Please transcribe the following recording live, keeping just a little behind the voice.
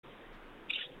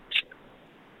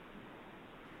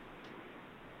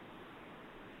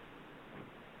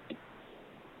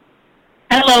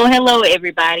Hello,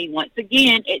 everybody. Once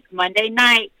again, it's Monday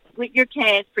night with your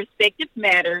cast, Perspective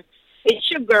Matters. It's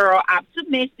your girl,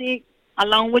 Optimistic,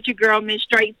 along with your girl, Miss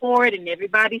Straightforward, and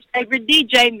everybody's favorite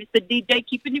DJ, Mr. DJ,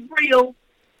 keeping it real.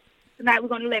 Tonight, we're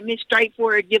going to let Miss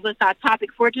Straightforward give us our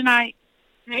topic for tonight.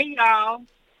 Hey, y'all.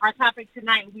 Our topic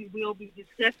tonight, we will be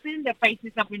discussing the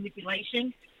faces of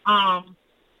manipulation. I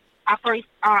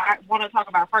want to talk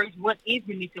about first what is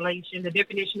manipulation, the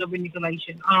definition of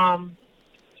manipulation.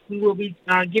 We will be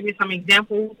giving some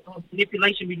examples of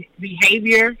manipulation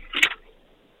behavior.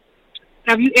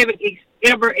 Have you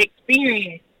ever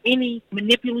experienced any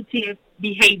manipulative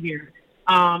behavior?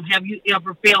 Have you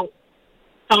ever felt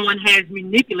someone has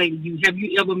manipulated you? Have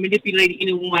you ever manipulated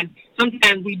anyone?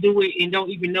 Sometimes we do it and don't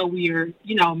even know we are,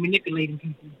 manipulating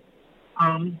people.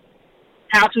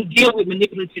 How to deal with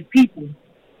manipulative people.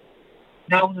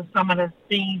 Those are some of the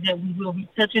things that we will be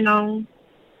touching on.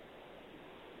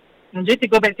 And just to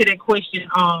go back to that question,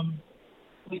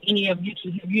 with any of you two,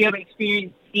 have you ever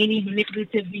experienced any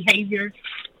manipulative behavior?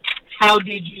 How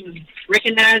did you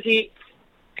recognize it?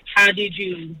 How did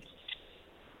you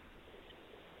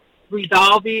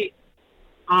resolve it?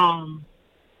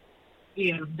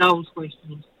 Those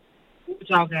questions. What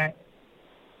y'all got?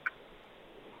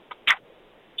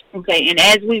 Okay, and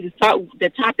as we was the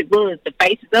topic was the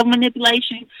faces of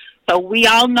manipulation. So we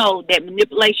all know that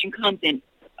manipulation comes in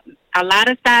a lot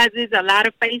of sizes, a lot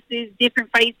of faces, different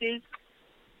faces.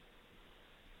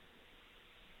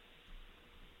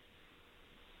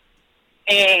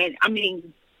 And,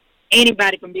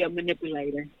 anybody can be a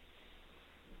manipulator.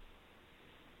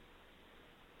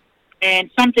 And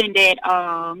something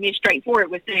that Ms. Straightforward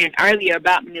was saying earlier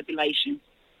about manipulation,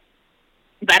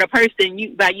 about a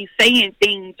person, by you saying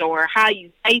things or how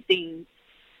you say things.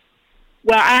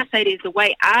 Well, I say this, the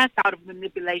way I thought of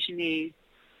manipulation is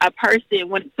a person,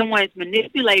 when someone's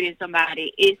manipulating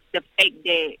somebody, it's the fact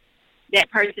that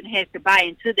that person has to buy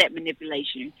into that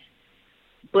manipulation.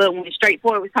 But when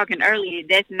Straightforward was talking earlier,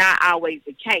 that's not always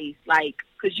the case.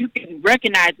 Because you can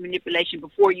recognize manipulation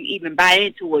before you even buy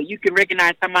into it. You can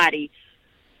recognize somebody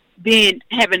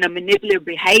having a manipulative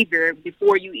behavior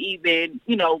before you even,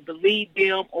 believe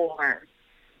them or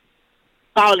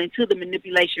fall into the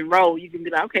manipulation role. You can be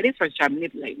like, okay, this person trying to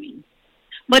manipulate me.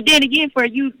 But then again, for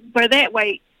that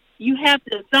way, you have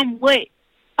to somewhat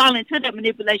fall into that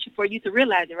manipulation for you to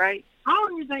realize it, right? I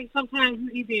don't think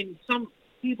sometimes some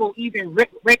people even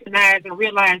recognize and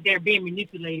realize they're being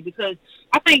manipulated, because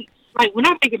I think, when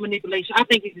I think of manipulation, I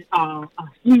think it's I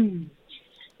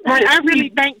really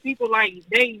think people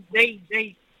they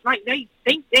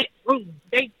think that through.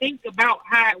 They think about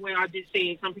how. Well, I just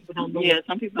said some people don't know. Yeah,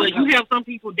 some people. But you have some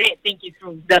people that think it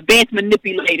through. The best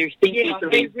manipulators think it through.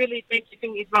 They really think it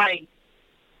through.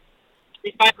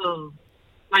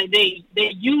 They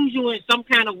use you in some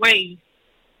kind of way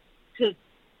to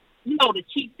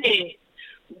cheat that.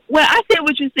 Well, I said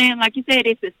what you're saying. Like you said,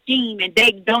 it's a scheme, and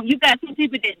they don't. You got some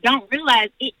people that don't realize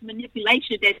it's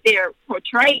manipulation that they're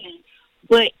portraying,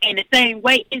 but in the same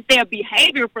way, it's their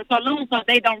behavior for so long, so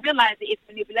they don't realize that it's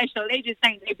manipulation. So they just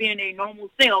think they're being their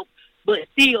normal self, but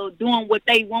still doing what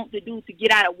they want to do to get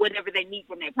out of whatever they need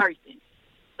from that person.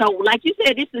 So, like you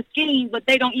said, it's a scheme, but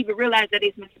they don't even realize that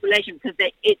it's manipulation because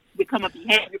it's become a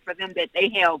behavior for them that they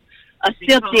have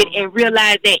accepted and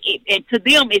realize that and to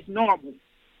them it's normal.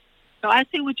 So I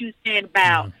see what you're saying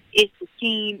about it's a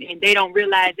scheme and they don't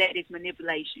realize that it's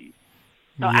manipulation.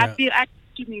 So I feel I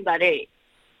keep me by that.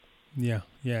 Yeah.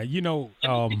 So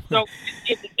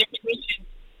it's a definition.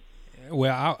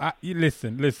 Well, I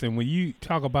listen. When you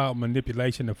talk about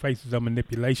manipulation, the faces of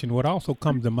manipulation, what also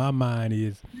comes to my mind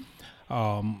is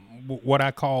what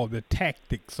I call the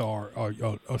tactics or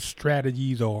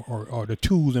strategies or the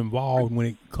tools involved when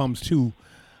it comes to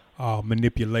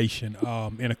manipulation.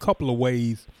 In a couple of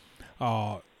ways,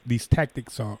 these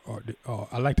tactics are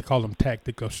I like to call them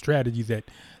tactics or strategies that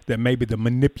maybe the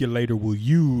manipulator will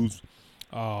use.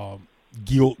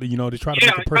 Guilt, to try to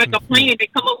make a person. Like a plan. They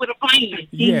come up with a plan.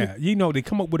 Yeah, they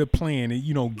come up with a plan,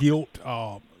 and guilt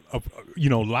of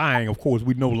lying. Of course,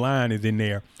 we know lying is in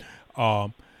there.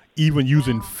 Even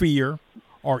using fear,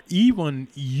 or even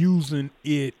using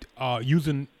it,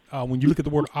 when you look at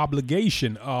the word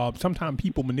obligation. Sometimes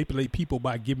people manipulate people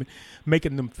by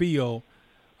making them feel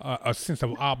a sense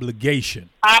of obligation.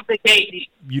 Obligated.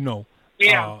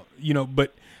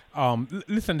 But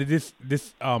listen to this,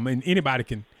 and anybody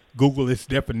can Google this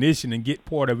definition and get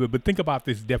part of it. But think about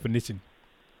this definition.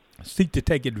 Seek to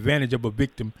take advantage of a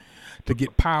victim to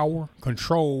get power,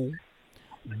 control,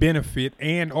 benefit,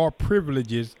 and or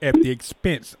privileges at the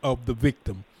expense of the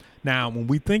victim. Now, when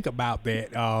we think about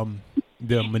that,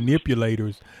 the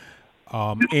manipulators,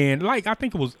 And like I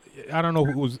think it was, I don't know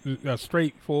if it was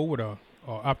straightforward or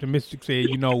optimistic. Said,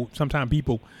 you know, sometimes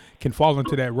people can fall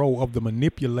into that role of the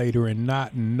manipulator and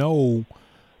not know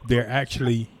they're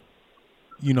actually,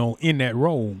 you know, in that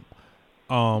role.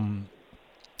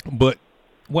 But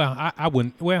well, I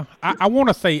wouldn't. Well, I want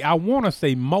to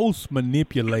say most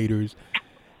manipulators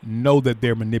know that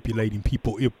they're manipulating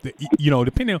people. If you know,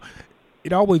 depending on,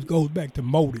 it always goes back to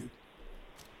motive.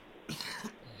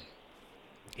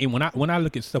 And when I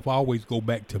look at stuff, I always go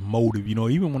back to motive. You know,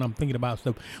 even when I'm thinking about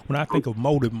stuff, when I think of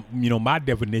motive, you know, my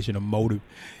definition of motive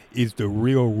is the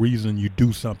real reason you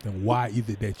do something. Why is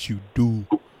it that you do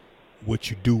what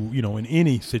you do? You know, in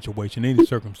any situation, any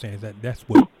circumstance, that's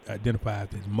what identifies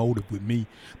as motive with me.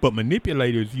 But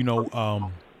manipulators, you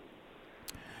know,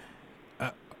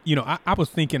 I was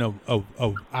thinking of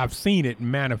I've seen it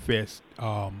manifest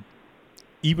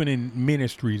even in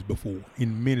ministries before,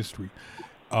 in ministry.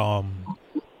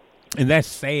 And that's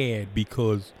sad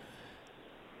because,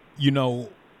 you know,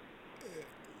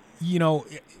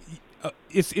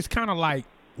 it's kind of like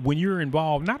when you're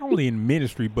involved, not only in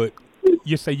ministry, but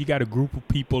you say you got a group of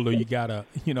people or you got a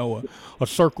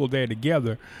circle there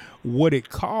together. What it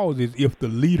causes if the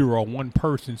leader or one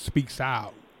person speaks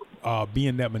out,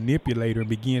 being that manipulator, and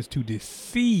begins to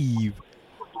deceive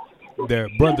their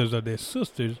brothers or their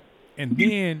sisters, and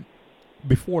then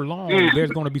before long,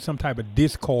 there's going to be some type of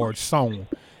discord sown.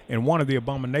 And one of the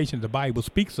abominations the Bible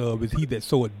speaks of is he that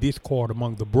soweth discord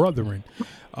among the brethren.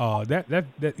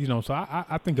 That you know. So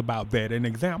I think about that. I'm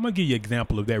gonna give you an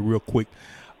example of that real quick.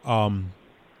 A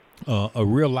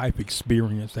real life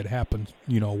experience that happened,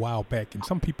 you know, a while back, and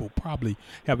some people probably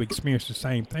have experienced the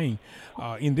same thing.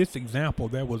 In this example,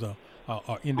 there was a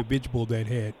individual that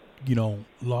had, you know,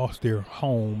 lost their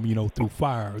home, you know, through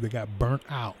fire. They got burnt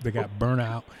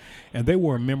out, and they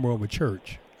were a member of a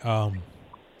church.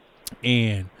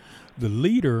 And the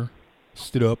leader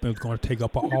stood up and was going to take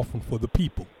up an offering for the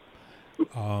people.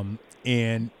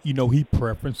 And, you know, he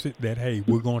preferenced it that, hey,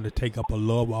 we're going to take up a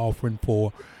love offering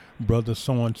for brother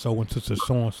so-and-so and sister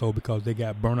so-and-so because they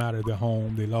got burnt out of their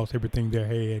home. They lost everything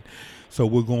they had. So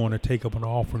we're going to take up an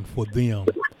offering for them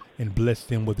and bless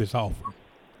them with this offering.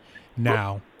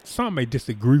 Now, some may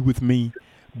disagree with me,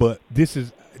 but this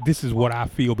is what I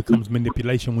feel becomes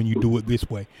manipulation when you do it this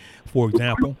way. For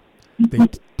example, they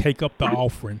take up the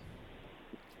offering,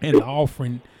 and the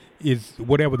offering is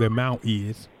whatever the amount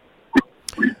is,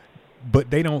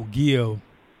 but they don't give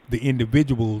the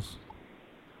individuals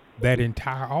that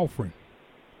entire offering.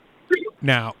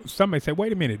 Now, some may say,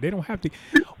 wait a minute, they don't have to.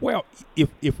 Well,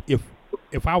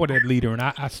 if I were that leader and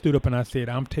I stood up and I said,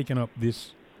 I'm taking up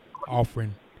this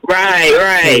offering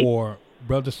right for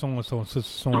brother so-and-so and sister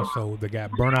so-and-so that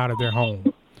got burnt out of their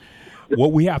home,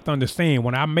 what we have to understand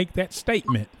when I make that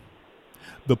statement,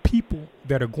 the people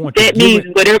that are going to that means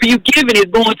whatever you giving is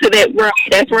going to that. Right,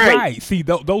 that's right. Right. See,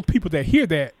 those people that hear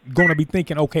that going to be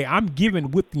thinking, okay, I'm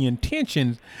giving with the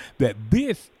intentions that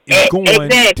this is going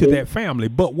to that family.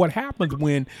 But what happens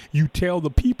when you tell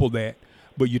the people that,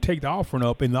 but you take the offering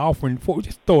up and the offering for,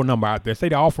 just throw a number out there. Say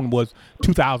the offering was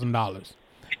 $2,000,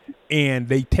 and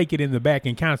they take it in the back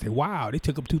and kind of say, wow, they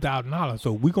took up $2,000,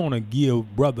 so we're going to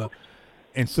give brother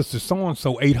and sister so and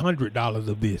so $800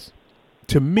 of this.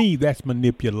 To me, that's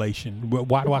manipulation.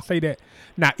 Why do I say that?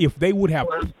 Now, if they would have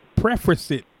prefaced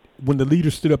it when the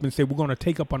leader stood up and said, we're going to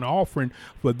take up an offering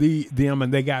for them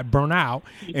and they got burnt out,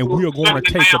 and we're going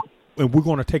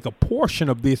to take a portion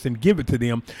of this and give it to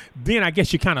them, then I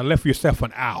guess you kind of left yourself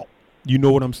an out. You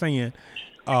know what I'm saying?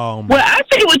 Well, I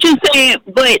see what you're saying,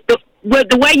 but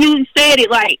the way you said it,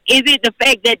 like, is it the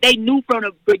fact that they knew from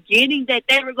the beginning that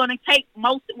they were going to take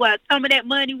some of that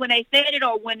money when they said it,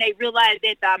 or when they realized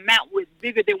that the amount was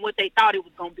bigger than what they thought it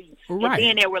was going to be? Right. And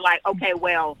then they were like, okay,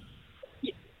 well,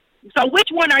 so which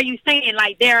one are you saying?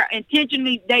 Like, their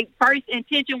first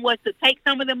intention was to take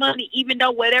some of the money, even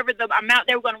though whatever the amount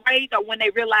they were going to raise, or when they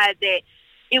realized that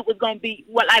it was going to be,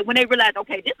 when they realized,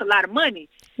 okay, this is a lot of money.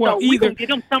 Well, so we're going to give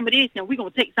them some of this, and we're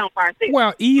going to take some for ourselves.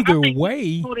 Well, either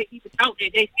way.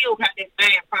 They still got that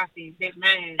mind process, that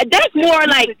mind.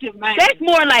 That's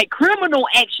more like criminal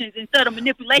actions instead of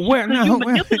manipulation. Well, you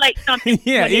manipulate something.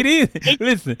 Yeah, it is.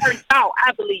 Listen, out,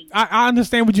 I believe. I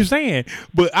understand what you're saying,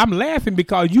 but I'm laughing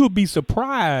because you'll be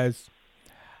surprised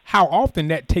how often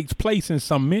that takes place in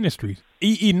some ministries.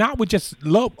 Not with just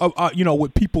love,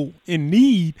 with people in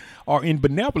need or in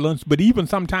benevolence, but even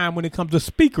sometimes when it comes to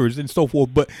speakers and so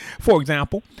forth. But for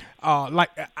example,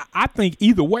 I think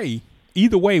either way,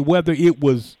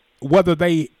 whether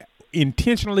they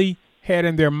intentionally had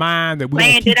in their mind that we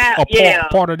want to keep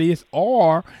part of this,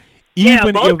 or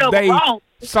even if they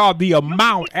saw the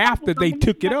amount after they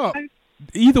took it up,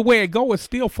 either way it goes, it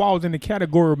still falls in the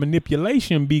category of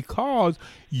manipulation because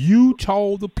you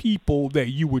told the people that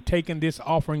you were taking this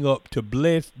offering up to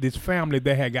bless this family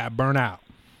that had got burnt out.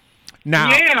 Now,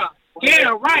 right.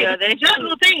 Yeah, That's just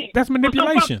the thing. that's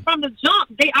manipulation. So from the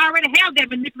jump, they already have that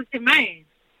manipulative mind.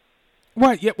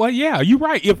 Well, yeah, you're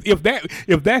right. If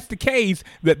that's the case,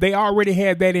 that they already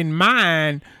had that in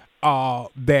mind,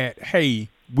 that hey,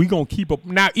 we gonna keep up.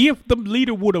 Now, if the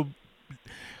leader would have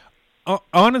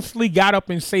honestly got up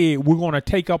and said, we're gonna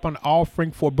take up an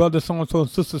offering for brother so and so and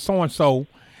sister so and so,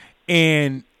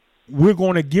 and we're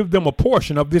going to give them a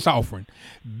portion of this offering.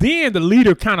 Then the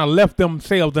leader kind of left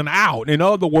themselves an out. In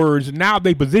other words, now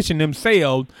they position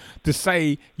themselves to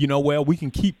say, well, we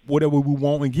can keep whatever we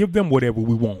want and give them whatever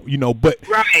we want, But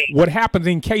what happens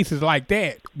in cases like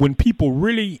that, when people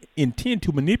really intend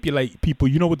to manipulate people,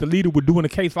 what the leader would do in a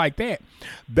case like that?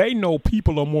 They know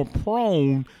people are more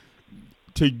prone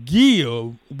to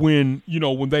give when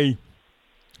they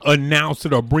announce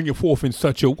it or bring it forth in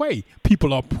such a way.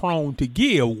 People are prone to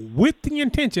give with the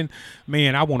intention,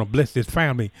 man, I want to bless this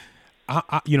family.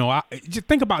 I just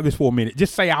think about this for a minute.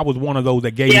 Just say I was one of those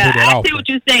that gave her that offering. I see what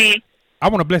you're saying. I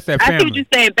want to bless that family. I see what you're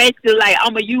saying. Basically, like,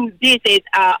 I'm going to use this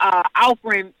as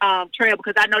offering trail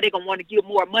because I know they're going to want to give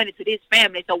more money to this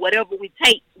family. So whatever we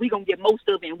take, we're going to get most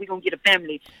of it and we're going to get a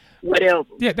family whatever.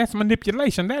 Yeah, that's manipulation.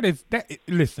 Listen, that is that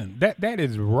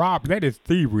is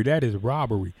thievery. That is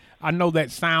robbery. I know that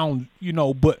sounds,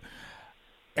 but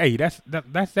hey,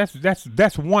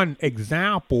 that's one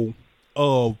example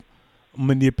of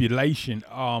manipulation.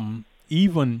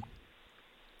 Even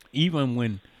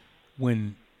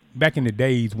when back in the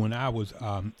days when I was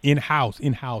in-house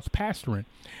pastoring,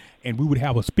 and we would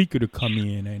have a speaker to come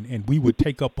in and we would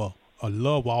take up a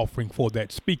love offering for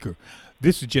that speaker.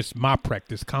 This is just my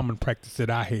practice, common practice that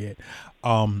I had.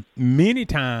 Many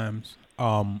times,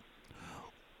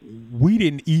 we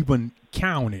didn't even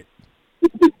count it.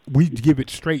 We'd give it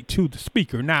straight to the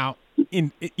speaker. Now,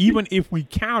 even if we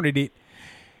counted it,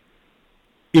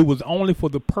 it was only for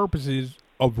the purposes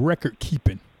of record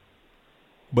keeping.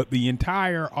 But the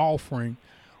entire offering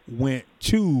went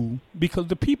to, because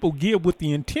the people give with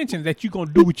the intention that you're going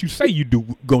to do what you say you're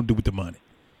going to do with the money.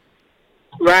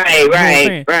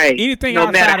 Right. Anything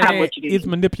outside of that is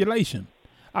manipulation.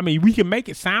 I mean, we can make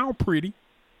it sound pretty.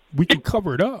 We can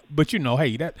cover it up, but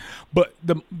but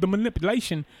the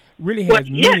manipulation really has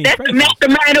many that's faces. The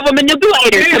mastermind of a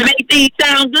manipulator to make things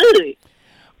sound good.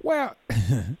 Well,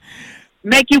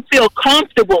 make you feel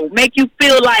comfortable, make you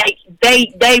feel like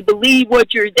they believe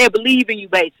they believe in you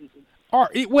basically. Or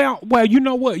well, you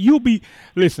know what?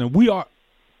 Listen,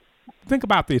 think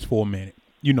about this for a minute.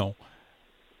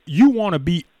 You want to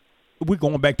be, we're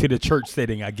going back to the church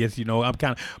setting, I guess,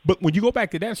 but when you go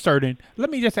back to that certain, let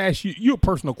me just ask you a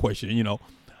personal question,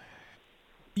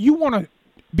 you want to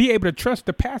be able to trust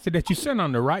the pastor that you sit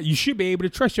under, right? You should be able to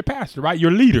trust your pastor, right?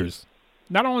 Your leaders,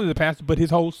 not only the pastor, but his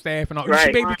whole staff and all. Right. You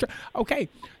should be able to okay.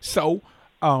 So,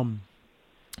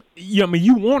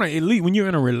 you want to, at least when you're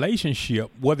in a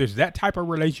relationship, whether it's that type of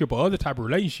relationship or other type of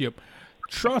relationship,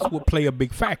 trust will play a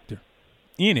big factor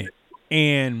in it.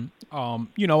 And,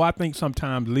 I think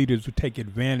sometimes leaders would take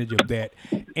advantage of that.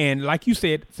 And like you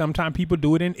said, sometimes people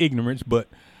do it in ignorance, but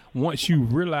once you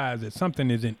realize that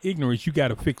something is in ignorance, you got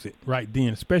to fix it right then,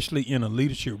 especially in a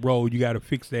leadership role. You got to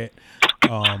fix that,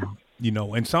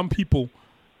 and some people,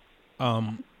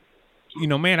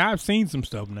 man, I've seen some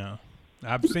stuff now.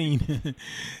 I've seen,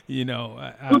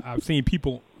 I've seen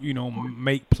people,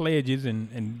 make pledges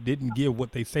and didn't give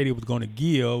what they said they was going to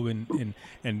give.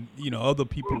 And other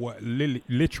people were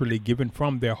literally giving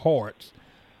from their hearts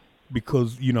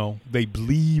because, they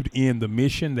believed in the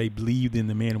mission. They believed in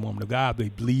the man and woman of God. They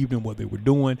believed in what they were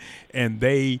doing, and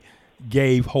they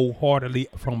gave wholeheartedly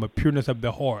from a pureness of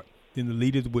their heart. Then the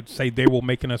leaders would say they were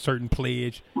making a certain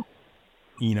pledge,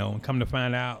 and come to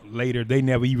find out later, they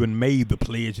never even made the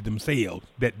pledge themselves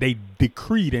that they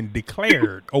decreed and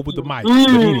declared over the mic. But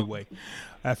anyway,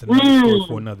 that's another story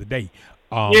for another day.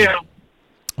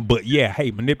 But yeah,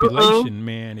 hey, manipulation,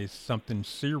 man, is something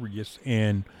serious.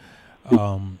 And,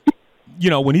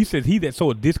 when he says he that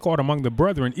soweth discord among the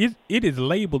brethren, it is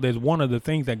labeled as one of the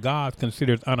things that God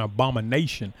considers an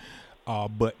abomination.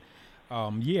 The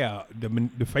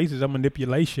faces of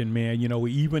manipulation, man,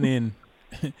 even in,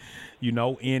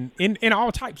 in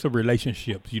all types of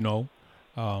relationships,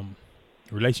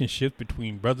 relationships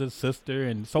between brother, sister,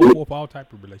 and so forth, all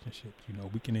type of relationships,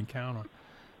 we can encounter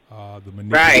the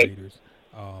manipulators.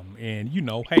 And,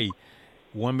 hey,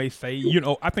 one may say,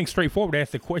 I think straightforward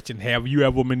ask the question, have you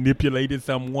ever manipulated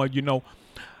someone? You know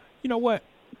what?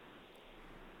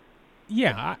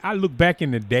 Yeah, I look back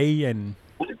in the day and,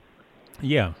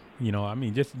 yeah, You know, I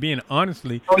mean, just being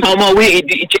honestly. Come on,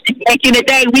 back in the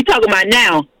day, we talking about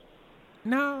now.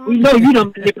 No, We know you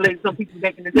done manipulated some people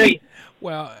back in the day.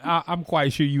 well, I'm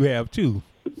quite sure you have too.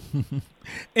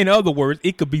 In other words,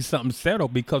 it could be something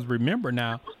settled because remember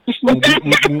now, when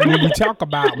we talk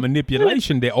about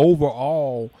manipulation, the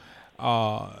overall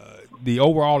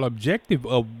objective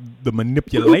of the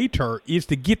manipulator is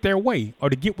to get their way or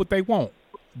to get what they want,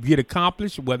 get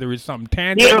accomplished, whether it's something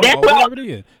tangible or whatever it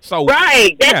is. So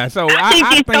right, yeah. So I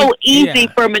think it's so easy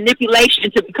for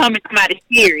manipulation to become in somebody's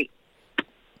spirit.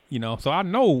 You know, so I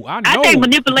know. I think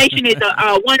manipulation is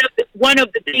one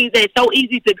of the things that's so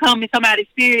easy to come in somebody's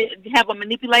spirit, have a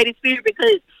manipulated spirit,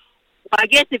 because I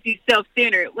guess if you're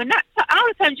self-centered, all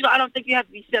the time, I don't think you have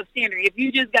to be self-centered. If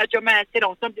you just got your mind set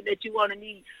on something that you want to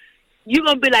need, you're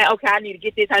gonna be like, okay, I need to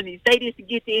get this, I need to say this to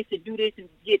get this, to do this and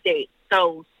get that.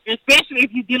 So especially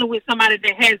if you're dealing with somebody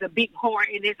that has a big heart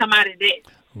and then somebody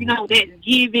that that's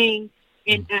giving.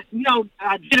 And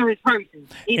a generous person.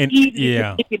 It's easy to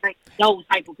manipulate those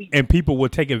type of people. And people will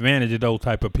take advantage of those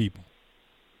type of people.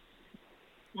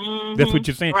 Mm-hmm. That's what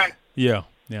you're saying, right? Yeah.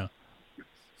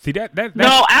 See that? No,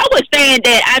 I was saying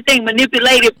that I think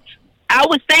manipulative. I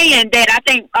was saying that I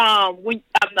think when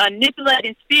a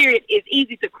manipulating spirit is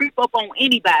easy to creep up on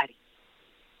anybody.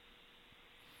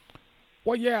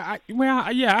 Well, yeah,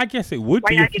 I guess it would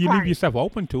be if you leave yourself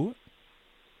open to it.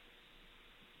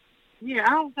 Yeah,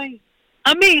 I don't think.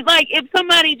 I mean, like, if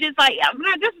somebody just like,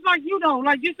 this is like,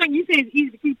 like you said it's easy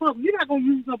to keep up. You're not gonna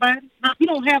use nobody. You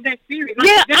don't have that spirit.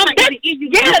 Like, that's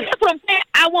what I'm saying.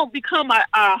 I won't become a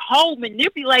whole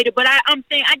manipulator, but I'm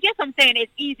saying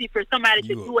it's easy for somebody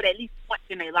to do it at least once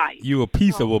in their life. You a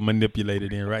piece of a manipulator,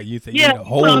 then, right? You say you're a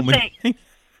whole manipulator.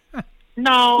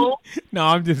 No,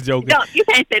 I'm just joking. No, you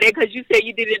can't say that because you said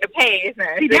you did it in the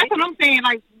past. See, that's what I'm saying.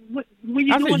 Like when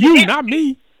you said you, not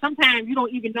me. Sometimes you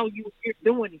don't even know you're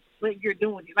doing it, but you're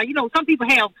doing it. Like, some people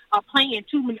have a plan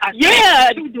to do in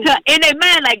their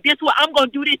mind, like, this what I'm going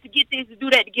to do this to get this, to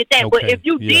do that to get that. Okay, but if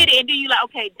you did it and then you're like,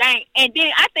 okay, dang. And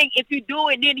then I think if you do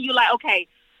it, then you're like, okay,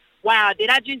 wow,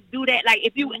 did I just do that? Like,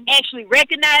 if you actually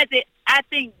recognize it, I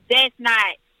think that's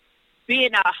not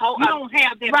being a whole... You don't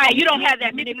have that... Right, you don't have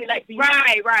that manipulation.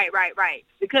 Right.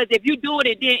 Because if you do it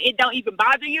and then it don't even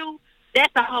bother you,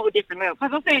 that's a whole different level.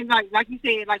 Because I'm saying, like you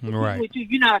said, like with you,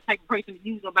 you're not a type of person to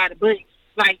use somebody, but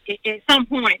like at some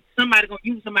point, somebody's gonna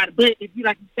use somebody. But if you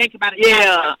think about it,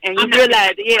 and you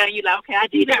realize, and you're like, okay, I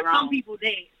did that wrong. Some people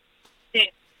that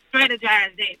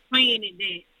strategize, that plan, and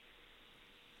that.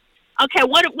 Okay,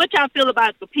 what y'all feel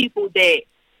about the people that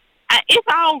it's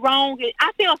all wrong?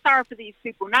 I feel sorry for these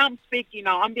people. Now I'm speaking,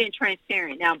 I'm being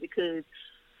transparent now because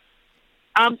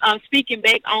I'm speaking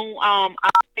back on our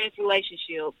past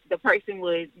relationship. The person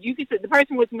was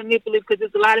manipulative because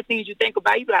there's a lot of things you think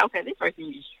about. You be like, okay, this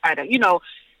person just try to,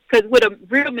 because with a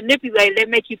real manipulator, they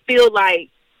make you feel like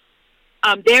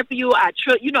I'm there for you. I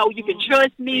trust, you can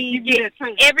trust me. You get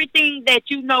everything that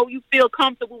you feel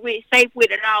comfortable with, safe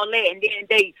with, and all that. And then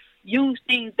they use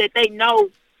things that they know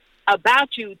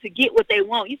about you to get what they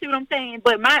want. You see what I'm saying?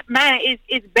 But mine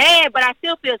is bad, but I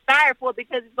still feel sorry for it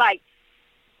because it's like,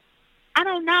 I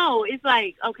don't know. It's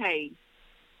like, okay,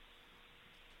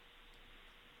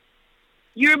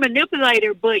 you're a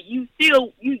manipulator, but you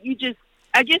still, you just,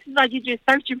 I guess it's like you're just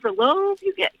searching for love.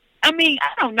 I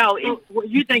don't know.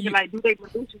 You thinking like, do they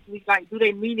maliciously, like, do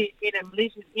they mean it in a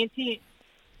malicious intent?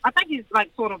 I think it's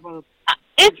like sort of a,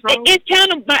 it's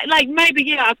kind of like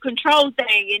maybe, a control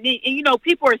thing. And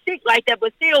people are sick like that,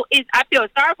 but still, I feel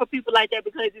sorry for people like that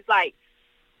because it's like,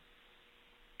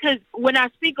 because when I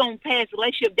speak on past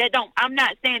relationship, I'm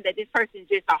not saying that this person is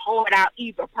just a hard out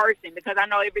evil person, because I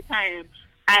know every time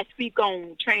I speak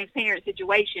on transparent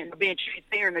situation or being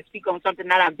transparent or speak on something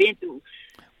that I've been through,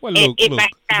 it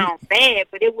might sound bad,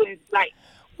 but it was like.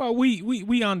 Well,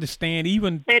 we understand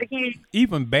even say it again.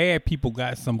 Even bad people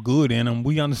got some good in them.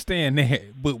 We understand that,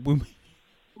 but even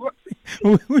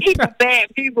bad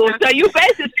people. So you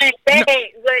basically saying bad,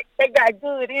 but they got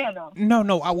good in them.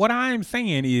 No. What I am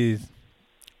saying is.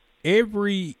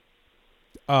 Every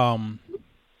let's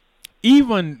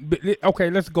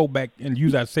go back and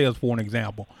use ourselves for an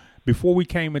example. Before we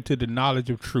came into the knowledge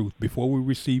of truth, before we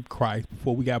received Christ,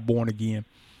 before we got born again,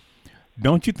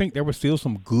 don't you think there was still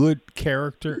some good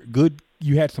character,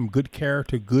 you had some good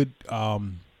character, good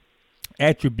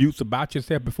attributes about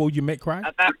yourself before you met Christ?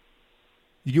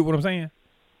 You get what I'm saying?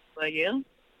 Well, yeah.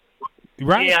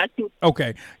 Right? Yeah, I think.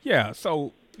 Okay. Yeah,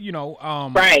 so,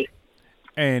 right.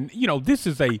 And, this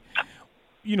is when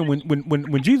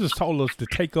Jesus told us to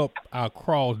take up our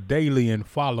cross daily and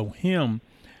follow him,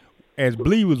 as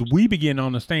believers, we begin to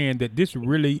understand that this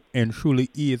really and truly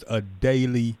is a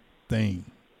daily thing.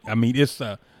 I mean, it's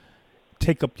a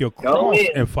take up your cross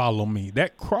and follow me.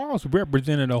 That cross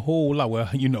represented a whole lot. Well,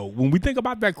 when we think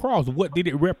about that cross, what did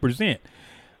it represent?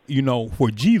 For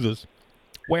Jesus,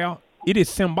 well, it is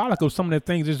symbolic of some of the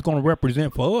things it's going to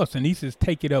represent for us. And he says,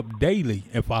 take it up daily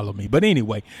and follow me. But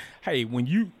anyway, hey,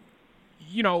 when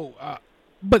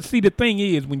but see, the thing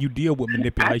is, when you deal with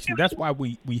manipulation, that's why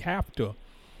we have to,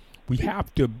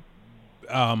 the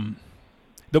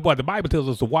Bible tells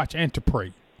us to watch and to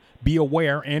pray, be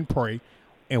aware and pray,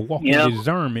 and walk in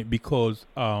discernment, because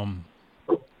that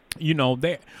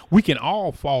we can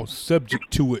all fall subject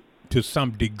to it to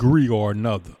some degree or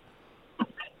another,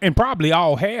 and probably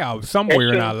all have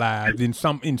somewhere in our lives in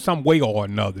some way or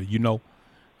another.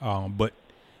 But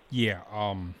yeah,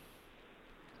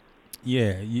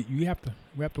 we have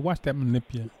to watch that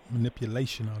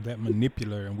manipulation or that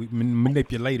manipulator, and we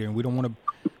don't want to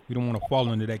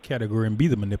fall into that category and be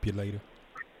the manipulator.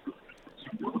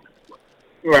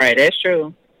 Right, that's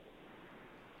true.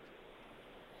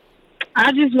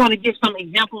 I just want to give some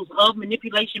examples of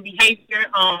manipulation behavior.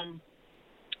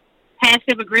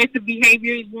 Passive aggressive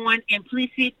behavior is one.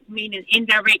 Implicit, meaning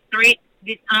indirect threat,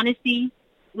 dishonesty,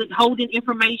 withholding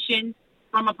information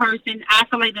from a person,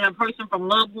 isolating a person from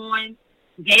loved ones,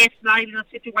 gaslighting a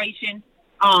situation.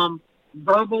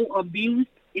 Verbal abuse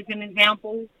is an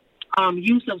example.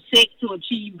 Use of sex to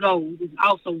achieve goals is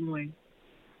also one.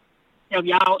 Have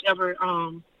y'all ever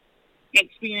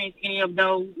experienced any of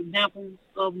those examples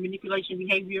of manipulation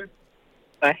behavior?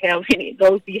 I have any of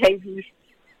those behaviors.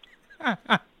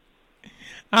 What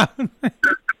about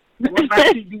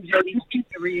you, DJ? Keep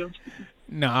it real.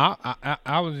 No,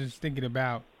 I was just thinking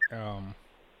about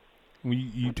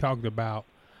when you talked about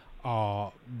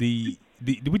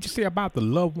did we just say about the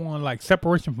loved one, like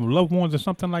separation from loved ones or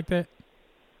something like that?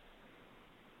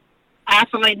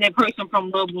 Isolating that person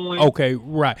from loved ones. Okay,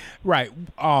 right.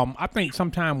 I think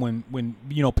sometimes when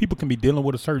people can be dealing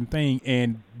with a certain thing,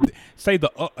 and say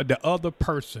the other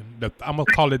person, I'm gonna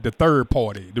call it the third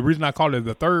party. The reason I call it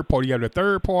the third party, you have the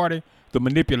third party, the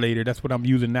manipulator. That's what I'm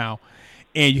using now,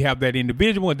 and you have that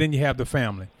individual, and then you have the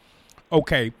family.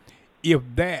 Okay, if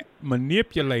that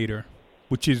manipulator,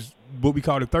 which is what we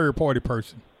call the third party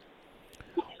person,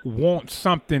 wants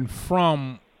something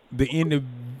from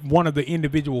one of the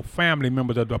individual family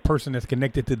members of the person that's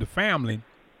connected to the family,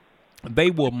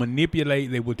 they will manipulate,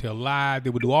 they will tell lies, they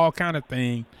will do all kind of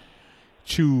things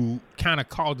to kind of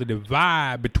cause a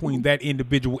divide between that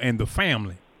individual and the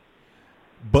family.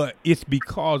 But it's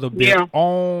because of their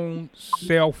own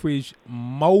selfish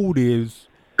motives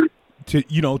to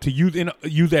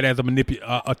use that as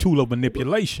a tool of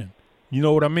manipulation. You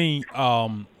know what I mean?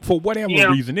 For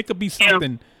whatever reason, it could be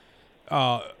something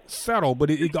subtle, but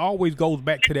it always goes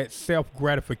back to that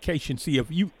self-gratification. See,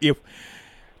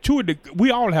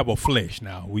 we all have a flesh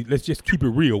now. Let's just keep it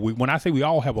real. When I say we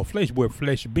all have a flesh, we're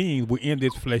flesh beings. We're in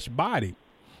this flesh body,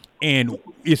 and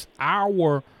it's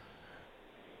our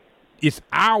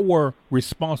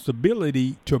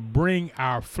responsibility to bring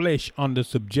our flesh under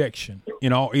subjection.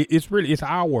 It's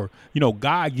our.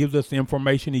 God gives us the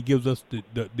information. He gives us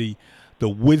the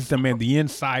wisdom and the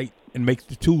insight, and makes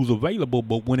the tools available.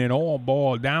 But when it all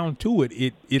boils down to it,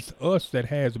 it's us that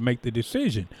has to make the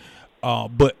decision.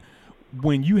 But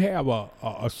when you have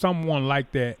a someone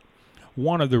like that,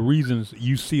 one of the reasons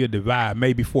you see a divide,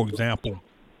 maybe for example,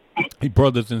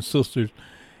 brothers and sisters,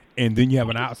 and then you have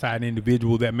an outside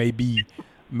individual that may be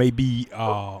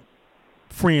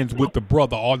friends with the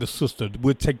brother or the sister.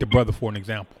 We'll take the brother for an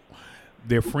example.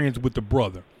 They're friends with the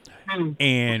brother.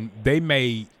 And they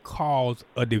may cause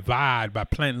a divide by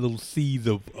planting little seeds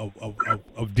of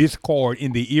discord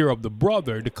in the ear of the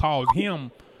brother to cause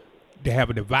him to have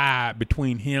a divide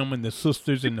between him and the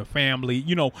sisters and the family,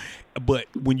 But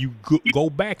when you go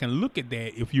back and look at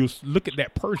that, if you look at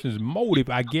that person's motive,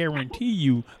 I guarantee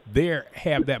you they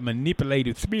have that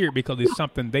manipulative spirit because it's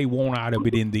something they want out of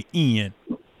it in the end.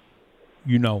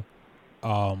 It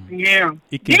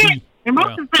can be. And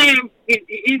most of the time,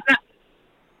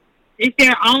 it's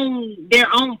their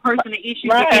own personal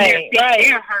issues. Right.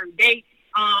 They're hurt. They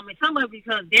and some of it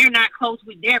because they're not close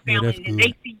with their families, and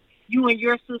they see you and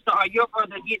your sister or your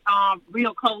brother get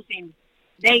real close, and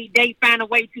they find a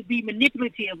way to be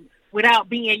manipulative without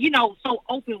being so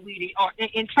open with it,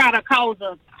 and try to cause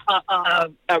a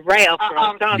rail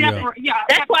from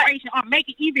separation, or make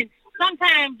it even.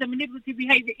 Sometimes the manipulative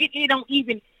behavior it don't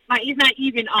even it's not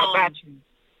even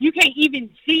you can't even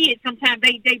see it. Sometimes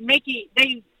they make it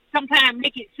sometimes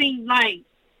make it seem like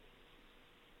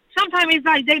sometimes it's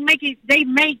like they make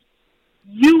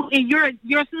you and your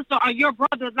sister or your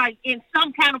brother like in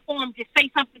some kind of form just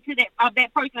say something to that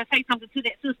person or say something to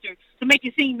that sister to make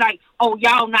it seem like, oh,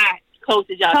 y'all not close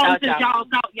as y'all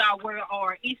thought y'all were,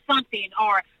 or it's something,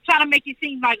 or try to make it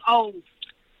seem like, oh,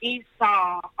 it's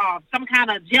some kind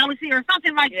of jealousy or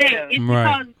something like that. It's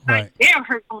because like they're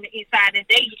hurt on the inside,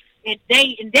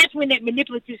 and that's when that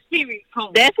manipulative spirit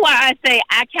comes. That's why I say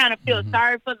I kind of feel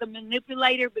sorry for the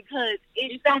manipulator, because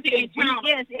it's something deep.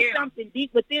 Yes, it's something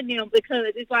deep within them, because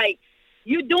it's like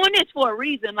you're doing this for a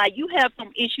reason. Like you have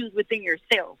some issues within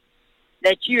yourself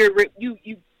that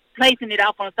you placing it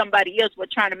off on somebody else,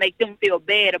 but trying to make them feel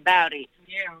bad about it.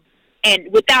 Yeah.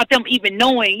 And without them even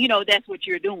knowing, that's what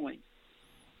you're doing.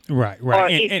 Right. Or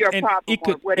it's your problem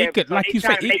or whatever. It could, like you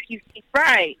said, make you think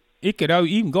right. It could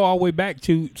even go all the way back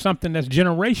to something that's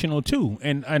generational too.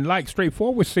 And like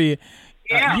Straightforward said,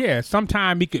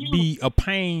 sometimes it could be a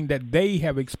pain that they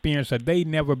have experienced that they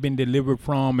never been delivered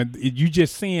from, and you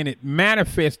just seeing it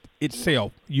manifest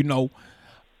itself.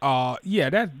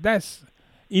 That's.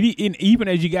 Even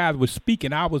as you guys were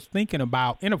speaking, I was thinking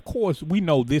about, and of course we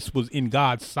know this was in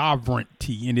God's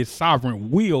sovereignty and His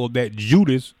sovereign will that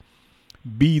Judas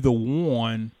be the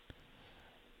one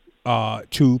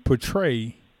to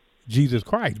portray Jesus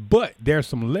Christ. But there's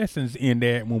some lessons in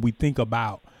there when we think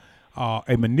about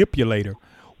a manipulator.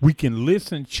 We can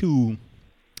listen to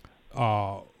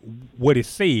what is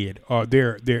said, or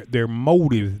their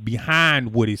motive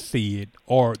behind what is said,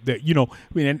 or that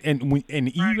and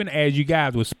even as you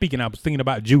guys were speaking, I was thinking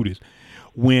about Judas.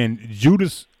 When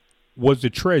Judas was the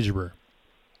treasurer,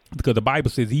 because the Bible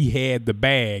says he had the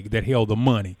bag that held the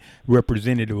money,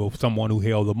 representative of someone who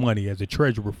held the money as a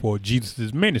treasurer for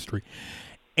Jesus' ministry.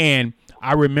 And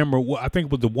I remember, I think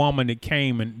it was the woman that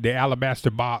came in the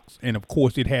alabaster box, and of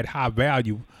course it had high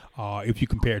value if you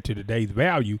compare it to today's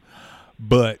value.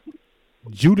 But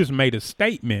Judas made a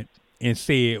statement and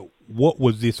said, what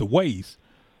was this a waste?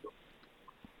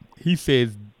 He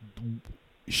says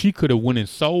she could have went and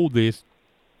sold this,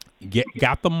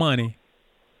 got the money,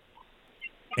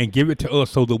 and give it to us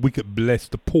so that we could bless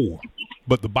the poor.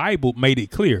 But the Bible made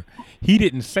it clear. He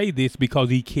didn't say this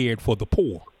because he cared for the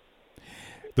poor.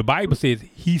 The Bible says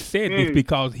he said this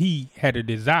because he had a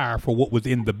desire for what was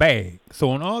in the bag.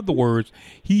 So in other words,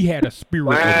 he had a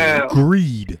spirit of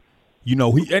greed.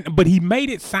 But he made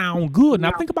it sound good.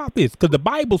 Now think about this, because the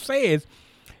Bible says,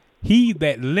 he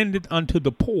that lendeth unto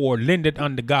the poor lendeth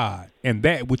unto God, and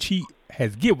that which he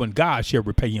has given, God shall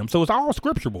repay him. So it's all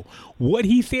scriptural. What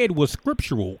he said was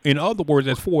scriptural. In other words,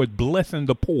 as far as blessing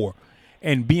the poor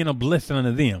and being a blessing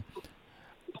unto them,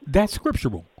 that's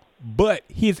scriptural. But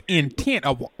his intent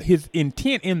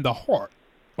in the heart,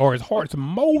 or his heart's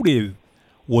motive,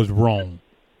 was wrong.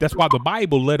 That's why the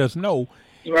Bible let us know.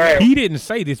 Right. He didn't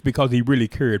say this because he really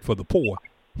cared for the poor.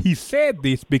 He said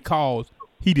this because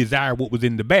he desired what was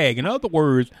in the bag. In other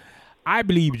words, I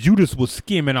believe Judas was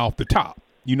skimming off the top.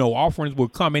 Offerings were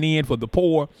coming in for the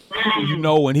poor,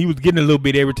 and he was getting a little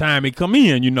bit every time they come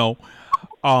in,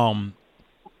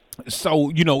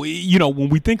 So, when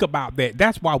we think about that,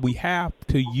 that's why we have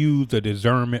to use the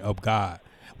discernment of God.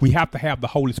 We have to have the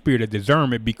Holy Spirit of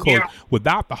discernment, because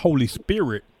without the Holy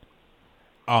Spirit,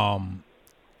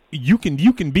 you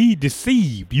can be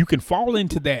deceived. You can fall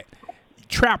into that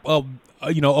trap of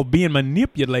being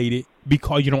manipulated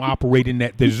because you don't operate in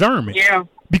that discernment. Yeah.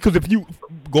 Because if you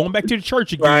going back to the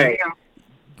church again,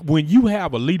 when you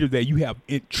have a leader that you have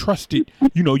entrusted,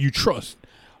 you trust,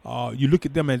 you look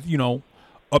at them as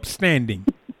upstanding,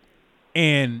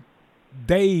 and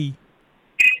they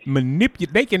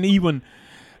manipulate. They can even.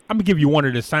 I'm gonna give you one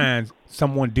of the signs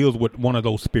someone deals with one of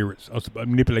those spirits, a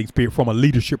manipulating spirit, from a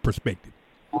leadership perspective.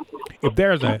 If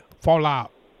there's a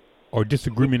fallout or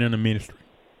disagreement in the ministry,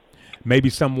 maybe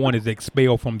someone is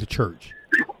expelled from the church,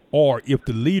 or if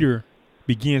the leader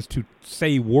begins to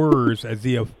say words as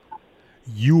if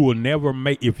you will never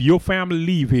make, if your family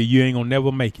leave here, you ain't gonna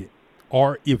never make it,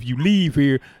 or if you leave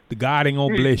here, the God ain't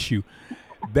gonna bless you.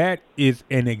 That is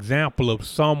an example of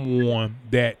someone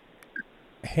that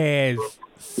has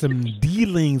some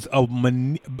dealings of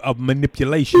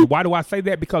manipulation. Why do I say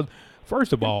that? Because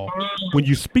first of all, when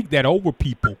you speak that over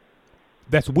people,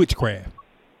 that's witchcraft.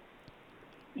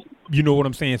 You know what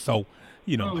I'm saying? So,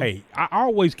 hey, I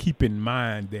always keep in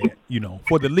mind that,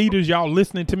 for the leaders, y'all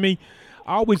listening to me,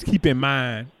 I always keep in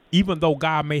mind, even though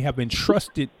God may have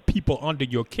entrusted people under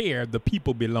your care, the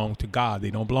people belong to God.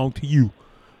 They don't belong to you.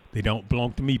 They don't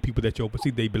belong to me. People that you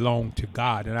oversee, they belong to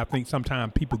God. And I think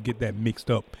sometimes people get that mixed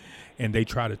up and they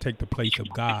try to take the place of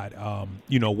God.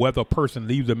 Whether a person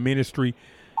leaves a ministry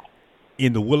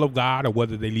in the will of God or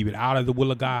whether they leave it out of the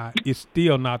will of God, it's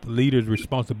still not the leader's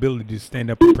responsibility to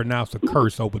stand up and pronounce a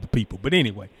curse over the people. But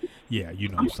anyway, so you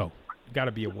got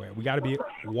to be aware. We got to be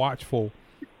watchful,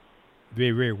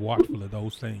 very, very watchful of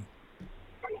those things.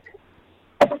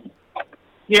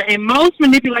 Yeah, and most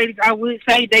manipulators, I would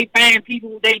say, they find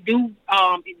people. They do.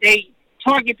 They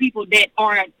target people that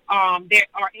are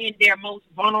in their most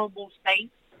vulnerable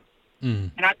state.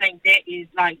 Mm. And I think that is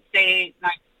like sad.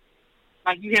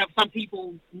 Like you have some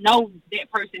people know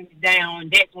that person is down.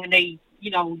 That's when they,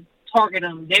 target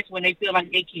them. That's when they feel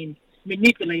like they can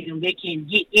manipulate them. They can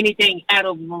get anything out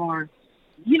of them, or,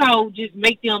 just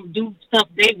make them do stuff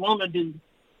they want to do.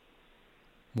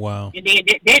 Wow. And then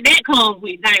that comes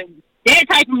with that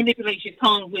type of manipulation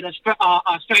comes with a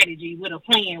strategy, with a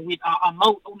plan, with a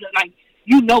mode. Like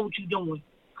you know what you're doing,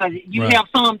 because you Right. have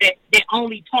some that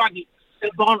only target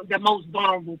the most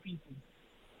vulnerable people.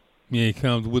 Yeah, it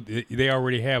comes with. They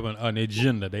already have an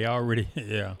agenda. They already.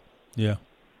 Yeah.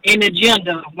 An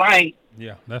agenda, right?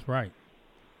 Yeah, that's right.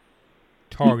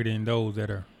 Targeting those that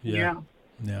are. Yeah.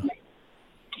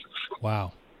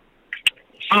 Wow.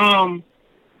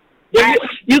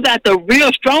 You got the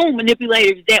real strong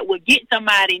manipulators that will get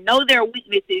somebody, know their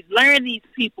weaknesses, learn these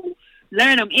people,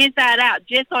 learn them inside out,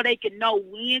 just so they can know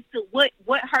when to what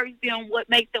hurts them, what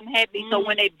makes them happy. So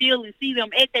when they feel and see them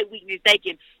at their weakness, they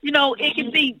can, it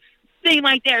can seem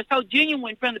like they're so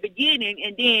genuine from the beginning,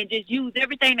 and then just use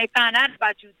everything they find out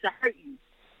about you to hurt you.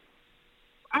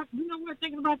 You know what?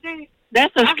 Thinking about that,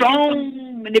 that's a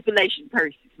strong manipulation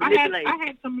person. I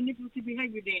had some manipulative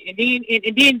behavior there,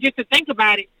 and then just to think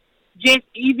about it, just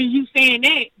even you saying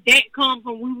that comes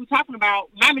from we were talking about.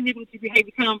 My manipulative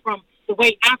behavior comes from the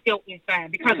way I felt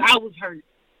inside, because I was hurt,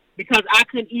 because I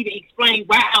couldn't even explain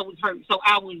why I was hurt. So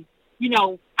I was,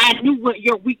 I knew what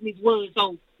your weakness was.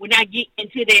 So when I get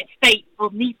into that state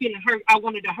of me feeling hurt, I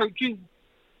wanted to hurt you.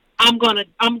 I'm gonna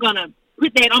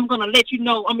put that. I'm gonna let you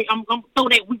know. I'm gonna throw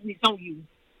that weakness on you.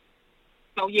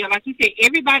 So yeah, like you said,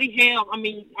 everybody have. I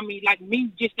mean, like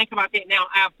me, just think about that now.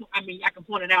 I can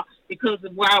point it out because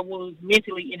of where I was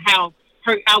mentally and how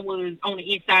hurt I was on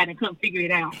the inside and couldn't figure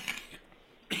it out.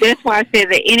 That's why I said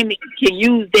the enemy can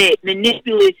use that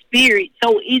manipulative spirit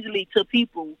so easily to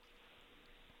people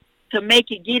to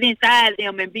make it get inside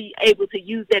them and be able to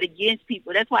use that against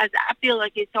people. That's why I feel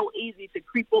like it's so easy to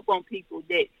creep up on people,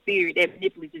 that spirit, that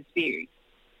manipulative spirit.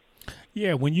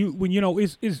 Yeah, when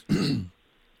it's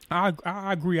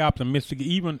I agree optimistic.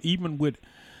 Even with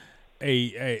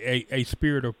a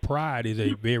spirit of pride is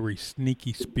a very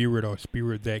sneaky spirit, or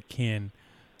spirit that can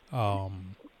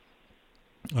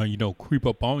creep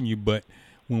up on you. But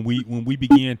when we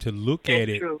begin to look at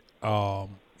it,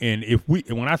 and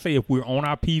when I say if we're on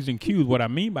our P's and Q's, what I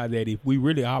mean by that, if we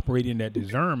really operate in that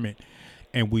discernment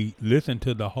and we listen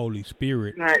to the Holy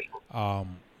Spirit, right.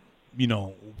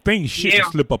 Things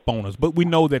shouldn't slip up on us, but we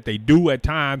know that they do at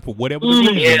times for whatever the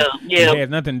reason. It has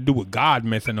nothing to do with God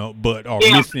messing up, or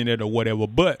missing it or whatever.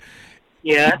 But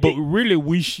really,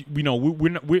 we're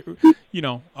not.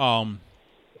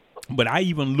 But I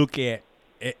even look at.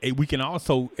 We can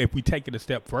also, if we take it a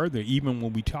step further, even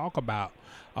when we talk about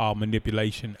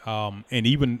manipulation, and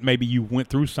even maybe you went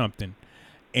through something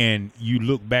and you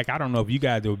look back. I don't know if you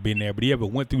guys have been there, but you ever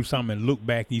went through something and look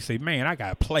back and you say, man, I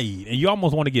got played. And you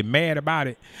almost want to get mad about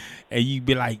it. And you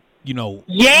be like,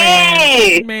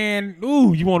 man,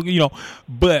 ooh, you want to,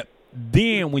 But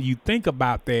then when you think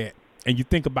about that and you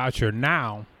think about your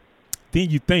now, then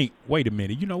you think, wait a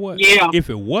minute, you know what? Yeah. If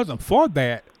it wasn't for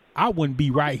that, I wouldn't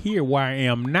be right here where I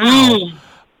am now.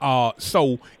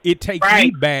 So it takes me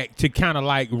back to kind of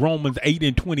like Romans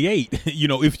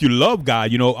 8:28. If you love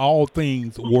God, all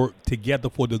things work together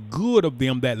for the good of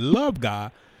them that love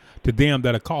God, to them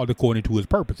that are called according to his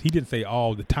purpose. He didn't say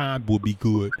all the time will be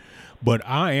good, but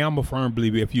I am a firm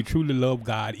believer if you truly love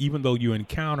God, even though you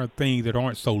encounter things that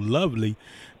aren't so lovely,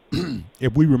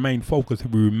 if we remain focused,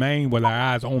 if we remain with our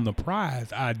eyes on the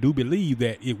prize, I do believe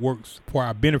that it works for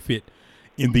our benefit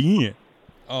in the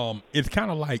end. It's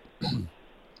kind of like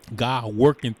God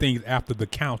working things after the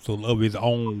counsel of his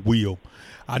own will.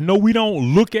 I know we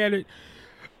don't look at it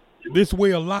this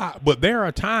way a lot, but there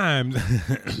are times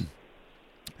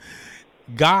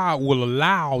God will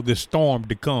allow the storm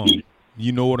to come.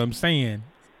 You know what I'm saying?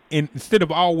 And instead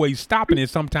of always stopping it,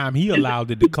 sometimes he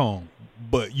allowed it to come.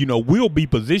 But, we'll be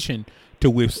positioned to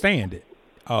withstand it.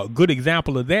 A good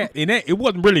example of that, and it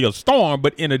wasn't really a storm,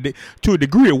 but to a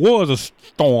degree it was a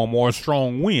storm or a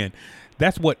strong wind.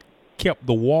 That's what kept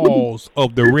the walls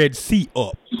of the Red Sea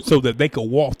up so that they could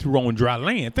walk through on dry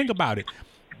land. Think about it.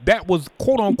 That was,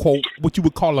 quote unquote, what you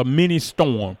would call a mini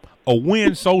storm, a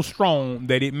wind so strong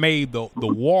that it made the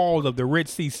walls of the Red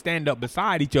Sea stand up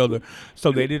beside each other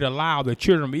so that it allowed the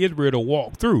children of Israel to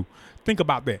walk through. Think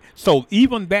about that. So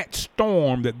even that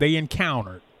storm that they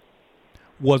encountered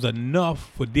was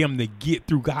enough for them to get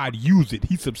through. God used it.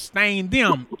 He sustained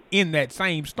them in that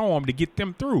same storm to get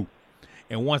them through.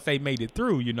 And once they made it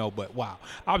through, but wow,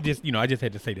 I was just, I just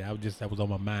had to say that was on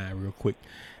my mind real quick.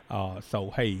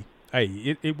 So hey,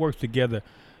 it works together,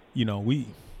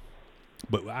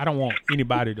 but I don't want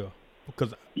anybody to,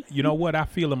 because you know what I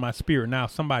feel in my spirit now,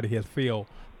 somebody has fell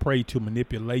prey to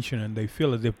manipulation and they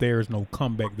feel as if there is no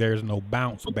comeback, there is no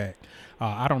bounce back.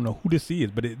 I don't know who this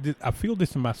is, but I feel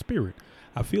this in my spirit.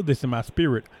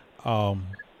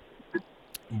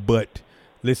 But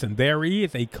listen, there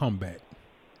is a comeback.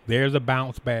 There's a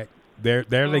bounce back. There's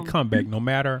a comeback. No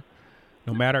matter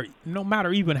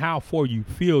even how far you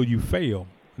feel you fail,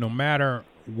 no matter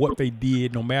what they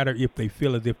did, no matter if they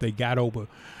feel as if they got over.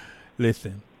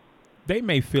 Listen, they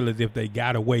may feel as if they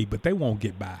got away, but they won't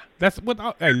get by. That's what.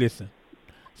 Hey, listen.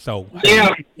 So that's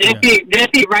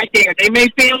it right there. They may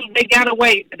feel they got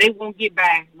away, but they won't get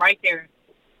by. Right there.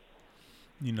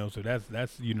 So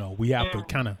that's we have to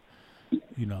kind of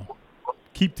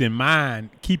keep in mind.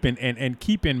 Keep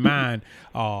in mind.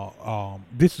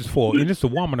 This is for, and it's a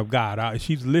woman of God.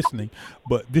 She's listening,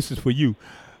 but this is for you.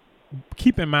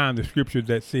 Keep in mind the scripture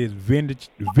that says,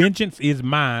 vengeance is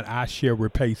mine, I shall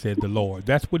repay, said the Lord.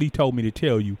 That's what he told me to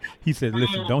tell you. He said,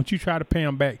 listen, don't you try to pay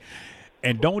him back,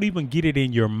 and don't even get it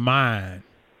in your mind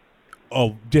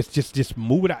of just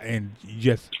move it out and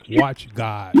just watch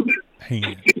God's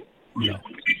hand.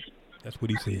 That's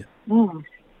what he said. I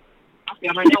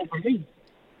feel like that for me.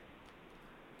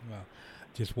 Well,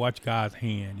 just watch God's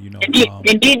hand,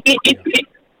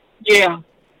 Yeah.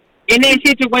 In that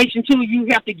situation too, you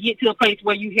have to get to a place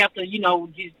where you have to,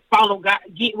 just follow God,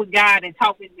 get with God, and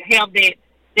talk, have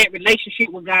that relationship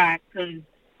with God. Because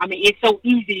it's so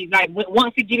easy. Like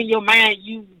once you get in your mind,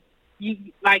 you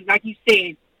like you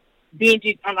said,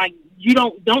 vengeance. Like you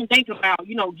don't think about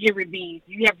get revenge.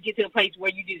 You have to get to a place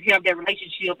where you just have that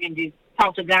relationship and just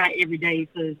talk to God every day.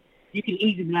 Because you can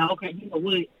easily be like, okay, you know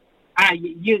what, I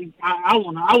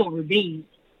want revenge.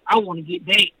 I want to get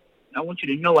back. I want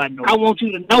you to know I know. I want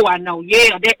you to know I know.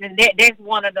 Yeah, that's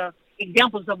one of the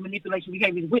examples of manipulation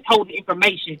behavior, withholding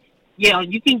information. Yeah,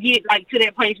 you can get to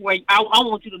that place where I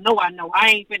want you to know I know. I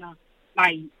ain't finna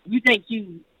you think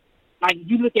you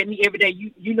look at me every day.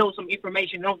 You know some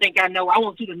information. Don't think I know. I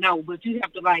want you to know, but you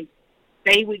have to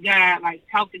stay with God,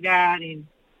 talk to God, and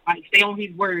stay on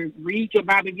His word. Read your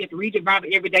Bible. You have to read your Bible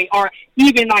every day, or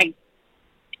even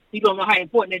you don't know how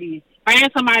important it is.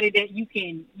 Find somebody that you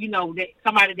can,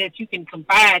 somebody that you can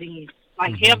confide in.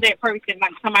 Have that person,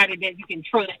 somebody that you can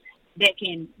trust, that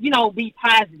can, be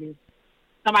positive.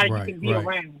 Somebody you can be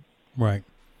around. Right.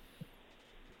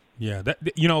 Yeah.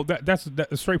 That's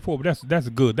straightforward. That's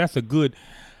good. That's a good.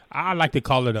 I like to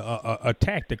call it a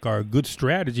tactic or a good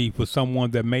strategy for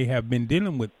someone that may have been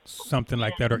dealing with something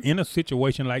like that or in a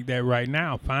situation like that right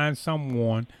now. Find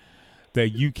someone that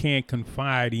you can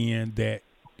confide in that.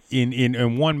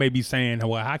 And one may be saying,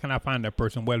 well, how can I find that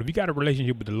person? Well, if you got a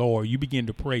relationship with the Lord, you begin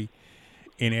to pray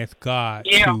and ask God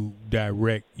to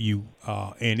direct you,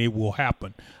 and it will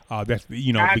happen. That's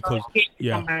because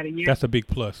that's a big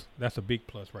plus. That's a big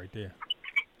plus right there.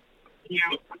 Yeah.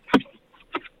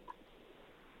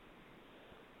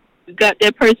 You got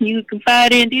that person you can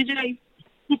confide in, DJ?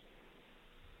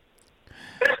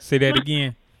 Say that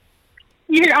again.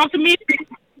 You hear optimistic?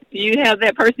 Do you have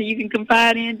that person you can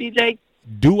confide in, DJ?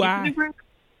 Do I?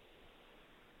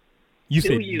 You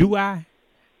said, do I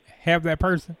have that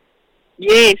person?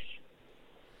 Yes.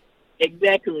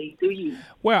 Exactly. Do you?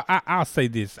 Well, I'll say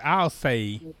this. I'll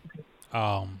say,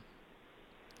 Angel.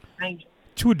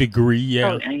 To a degree,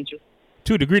 yeah. Oh, Angel.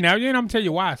 To a degree. Now, I'm gonna tell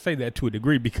you why I say that to a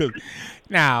degree, because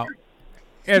now,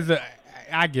 as a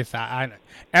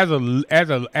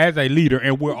leader,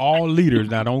 and we're all leaders.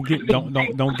 Now, don't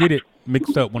get it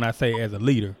mixed up when I say as a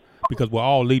leader, because we're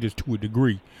all leaders to a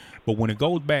degree. But when it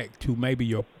goes back to maybe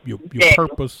your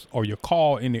purpose or your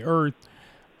call in the earth,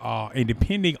 and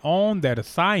depending on that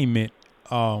assignment,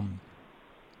 there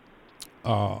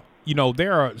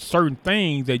are certain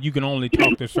things that you can only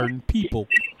talk to certain people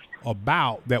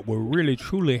about that will really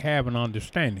truly have an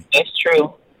understanding. That's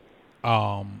true.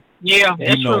 Yeah,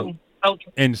 that's true.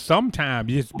 Okay. And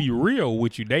sometimes, just be real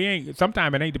with you,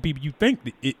 sometimes it ain't the people you think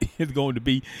that it is going to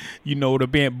be, the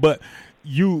band, but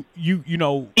you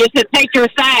just to take your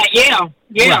side.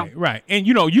 Yeah. Right. And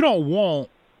you don't want,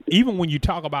 even when you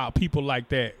talk about people like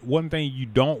that, one thing you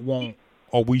don't want,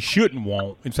 or we shouldn't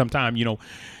want, and sometimes,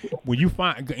 when you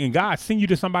find, and God send you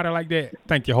to somebody like that,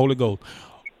 thank you, Holy Ghost.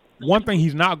 One thing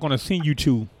He's not going to send you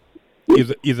to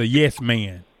is a yes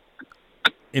man.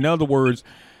 In other words,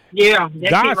 Yeah,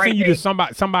 that's God it right send you there.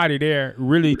 to somebody there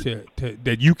really to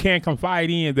that you can confide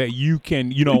in, that you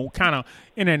can, kind of,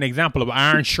 in an example of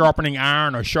iron sharpening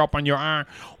iron or sharpen your iron.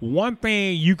 One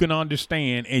thing you can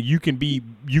understand and you can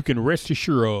rest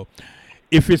assured of,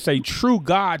 if it's a true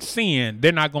God sin,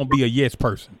 they're not going to be a yes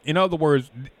person. In other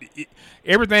words,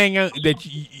 everything that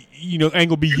ain't going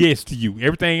to be yes to you.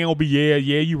 Everything ain't going to be yeah,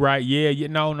 you right, yeah,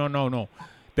 no.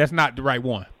 That's not the right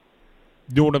one.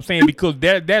 You know what I'm saying? Because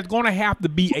there's going to have to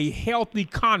be a healthy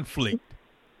conflict.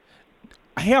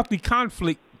 A healthy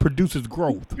conflict produces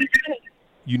growth.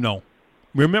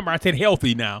 Remember I said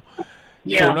healthy now.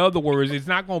 Yeah. So in other words, it's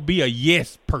not going to be a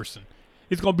yes person.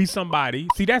 It's going to be somebody.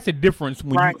 See, that's a difference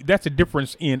that's a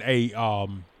difference in a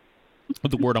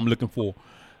what's the word I'm looking for?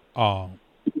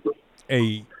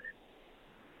 A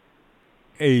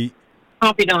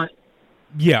Confidant.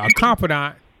 Yeah, a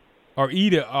confidant, or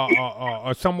either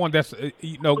or someone that's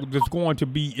that's going to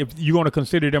be, if you're going to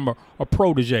consider them a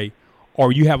protege,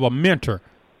 or you have a mentor.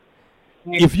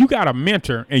 Yeah. If you got a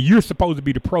mentor and you're supposed to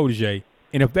be the protege,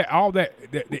 and if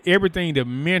everything the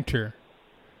mentor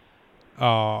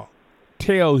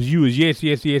tells you is yes,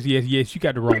 you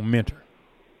got the wrong mentor.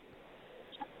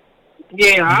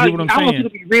 Yeah, I what I'm want saying? you to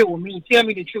be real with me. Tell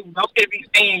me the truth. Don't be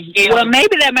saying yeah. Well,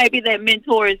 maybe that might be that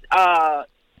mentor's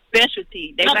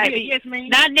specialty. They might be yes, man.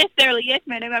 not necessarily yes,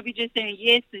 man. They might be just saying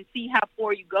yes and see how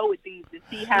far you go with things, and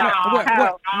see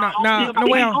how.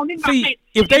 See,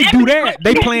 if they do that,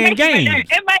 they playing games.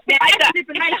 It might be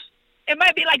like it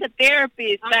might be like a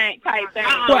therapist type thing.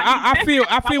 Well, I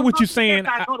feel what you're saying.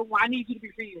 I need you to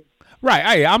be real. Right.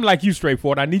 Hey, I'm like you,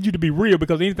 straightforward. I need you to be real,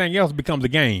 because anything else becomes a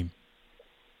game.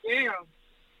 Yeah.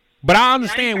 But I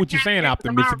understand what you're saying,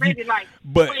 optimistic.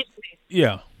 But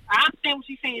yeah. I understand what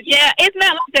you're saying. Yeah, it's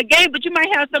not like a game, but you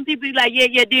might have some people like,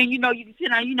 yeah. Then you can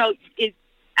it's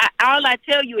all I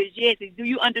tell you is yes. Do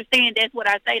you understand? That's what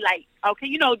I say. Like,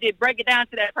 okay, just break it down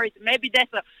to that person. Maybe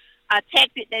that's a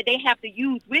tactic that they have to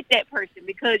use with that person,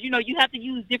 because you have to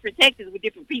use different tactics with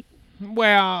different people.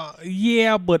 Well,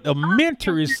 yeah, but a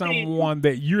mentor is someone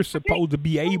that you're supposed to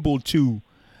be able to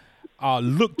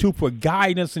look to for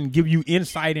guidance and give you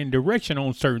insight and direction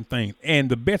on certain things. And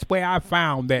the best way I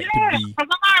found that to be, because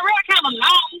I'm already kind of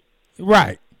lost.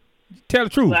 Right. Tell the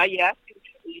truth. Well, yeah.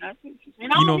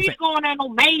 And all these going on no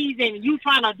maze and you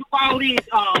trying to do all this,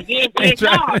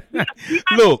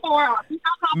 Look,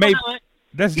 maybe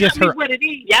that's just her. What it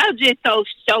is. Y'all just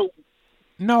so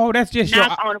No, that's just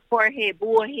not on the forehead,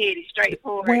 bullheaded,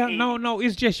 straightforward. Well, no,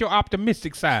 it's just your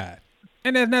optimistic side.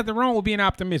 And there's nothing wrong with being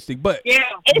optimistic, but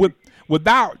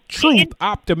without truth,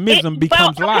 optimism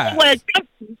becomes lies.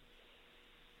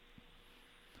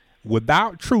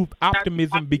 Without truth,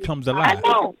 optimism becomes a lie. I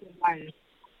know.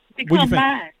 Becomes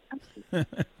lies. I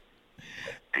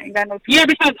ain't got no. Yeah,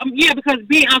 because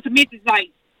being optimistic is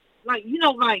like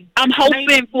I'm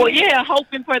hoping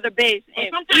for the best.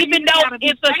 And even though if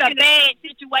it's a bad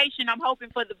situation, I'm hoping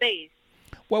for the best.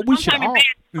 Well, we should all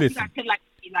listen.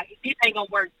 Like, this ain't gonna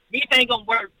work. This ain't gonna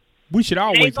work. We should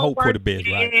always hope for the best,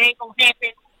 right? It ain't gonna happen.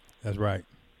 That's right.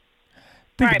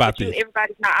 Think about this.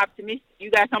 Everybody's not optimistic. You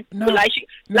got some people like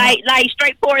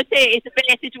straightforward said, it's a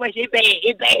bad situation.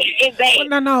 It's bad.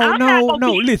 Well,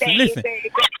 no. Listen.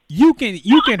 You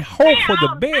can hope for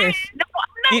the best. No,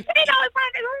 I'm not saying all the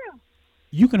time.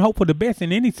 You can hope for the best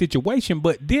in any situation,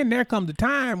 but then there comes a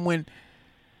time when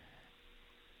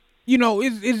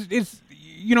it's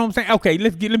you know what I'm saying? Okay,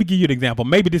 let me give you an example.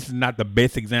 Maybe this is not the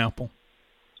best example,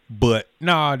 but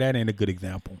no, that ain't a good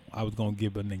example. I was gonna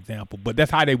give an example, but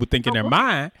that's how they would think in their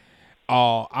mind.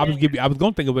 I was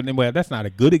gonna think of it. Well, that's not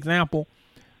a good example,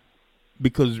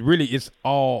 because really it's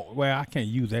all. Well, I can't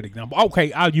use that example.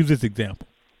 Okay, I'll use this example.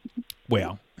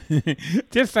 Well,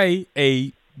 just say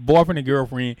a boyfriend and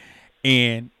girlfriend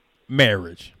and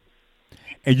marriage.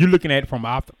 And you're looking at it from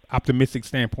an optimistic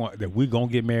standpoint that we're going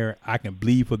to get married. I can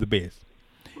believe for the best.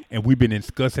 And we've been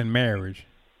discussing marriage,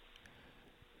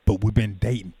 but we've been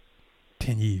dating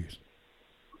 10 years.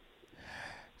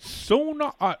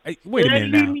 Sooner, wait a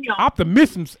minute now.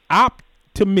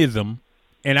 Optimism,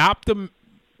 and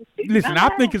listen, I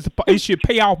think it should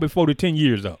pay off before the 10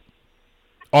 years up,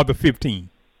 or the 15.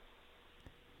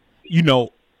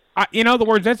 In other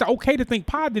words, that's okay to think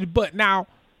positive, but now,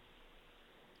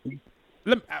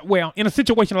 in a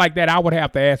situation like that, I would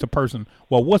have to ask a person,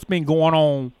 well, what's been going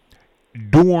on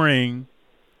during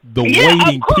the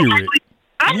waiting period?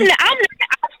 I'm not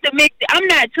optimistic. I'm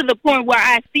not to the point where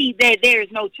I see that there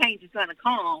is no change is going to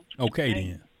come. Okay,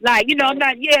 then. Like, I'm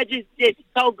not, just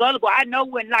so gullible. I know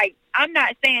when, I'm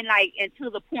not saying,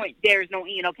 until the point there is no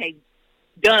end. Okay,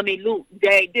 dummy, Luke,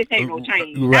 this ain't no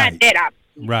change. Right. Not that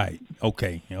Right.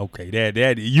 Okay.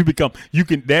 That you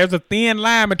can. There's a thin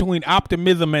line between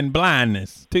optimism and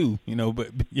blindness too.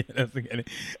 But yeah, I'm just,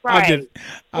 Right.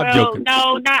 I'm Well, joking.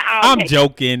 no, not all I'm cases.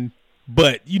 joking.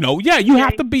 But yeah, you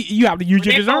have Okay. to use But your that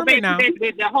go discernment back to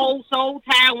now. the whole soul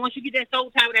tie. Once you get that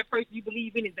soul tie with that person, you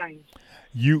believe anything.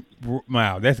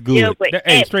 Wow, that's Yeah, good. but Hey,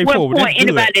 at what straightforward. That's point good.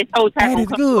 anybody that's whole time That gonna is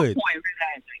come to a good. point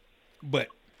realizing?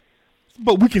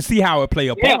 But we can see how it play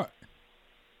a Yeah. part.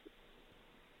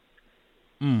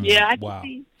 Yeah, I can Wow.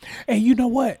 see. And you know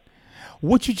what?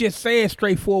 What you just said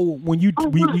straightforward when you Oh,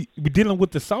 we dealing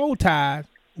with the soul ties,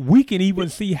 we can even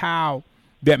see how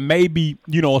that maybe,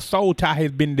 a soul tie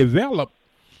has been developed,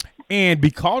 and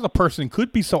because a person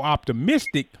could be so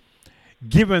optimistic,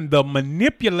 giving the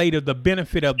manipulator the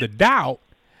benefit of the doubt,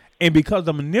 and because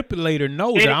the manipulator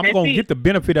knows that I'm That's gonna it. get the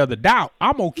benefit of the doubt,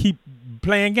 I'm gonna keep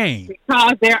playing games.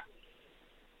 Because they're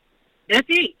That's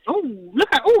it. Oh, look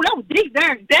at that was deep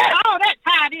there. That all that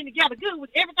tied in together good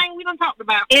with everything we done talked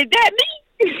about. Is that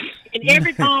me? And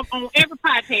every on every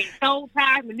podcast, soul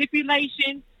tie,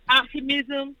 manipulation,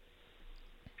 optimism.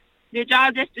 Did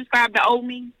y'all just describe the old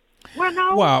me? Well,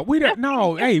 no. Well, we don't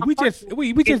know. Hey, we just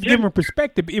It's giving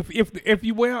perspective. If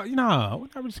you we're not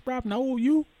describing the old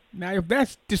you. Now, if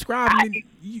that's describing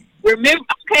you, Remember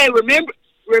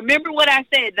what I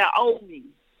said. The old me.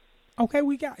 okay,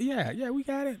 we got we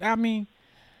got it. I mean,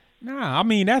 I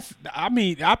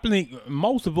think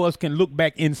most of us can look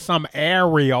back in some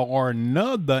area or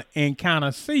another and kind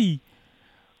of see,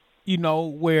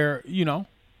 where you know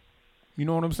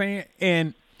what I'm saying.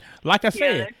 And like I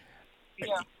said,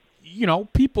 Yeah.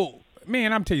 people,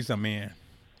 man, I'm telling you something, man.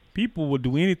 People will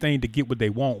do anything to get what they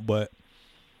want, but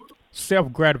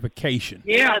self gratification,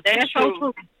 Yeah, that's so true.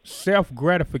 true. self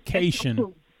gratification,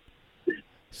 True.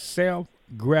 self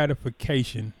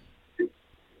gratification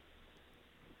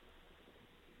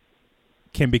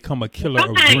can become a killer of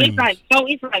Sometimes dreams.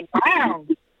 it's like wow.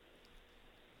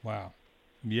 Wow.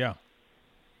 Yeah.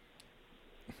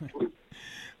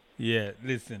 Yeah.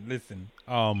 Listen.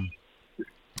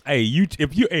 Hey,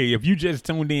 if you just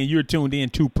tuned in, you're tuned in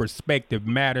to Perspective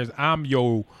Matters. I'm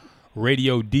your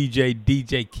radio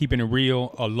DJ keeping it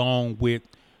real, along with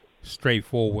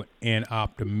straightforward and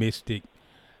optimistic.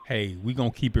 Hey, we're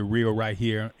gonna keep it real right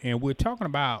here, and we're talking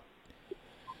about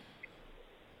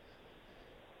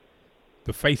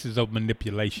the faces of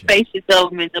manipulation. Faces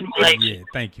of manipulation. Yeah,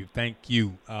 thank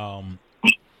you.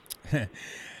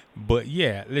 But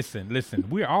yeah, listen.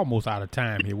 We're almost out of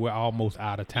time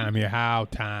here. How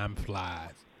time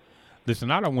flies. Listen,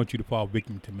 I don't want you to fall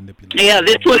victim to manipulation. Yeah,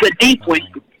 this was a deep one.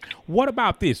 What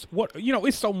about this?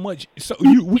 It's so much. So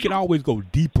we can always go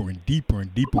deeper and deeper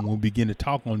and deeper when we begin to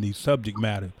talk on these subject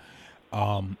matters.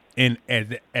 And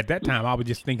at that time, I was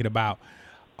just thinking about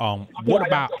what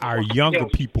about our younger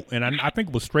people? And I think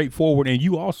it was straightforward. And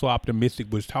you also optimistic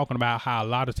was talking about how a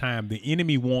lot of time the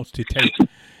enemy wants to take,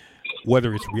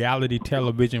 whether it's reality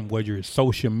television, whether it's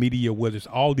social media, whether it's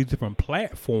all these different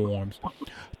platforms,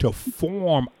 to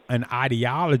form an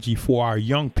ideology for our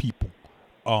young people.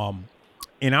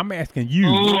 And I'm asking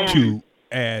you to,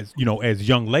 as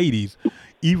young ladies,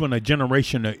 even a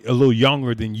generation a little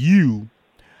younger than you,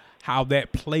 how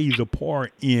that plays a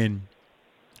part in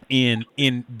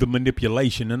the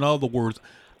manipulation. In other words,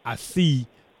 I see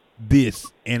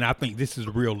this, and I think this is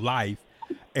real life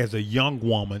as a young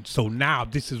woman. So now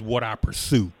this is what I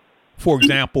pursue. For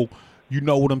example, you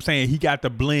know what I'm saying? He got the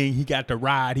bling, he got the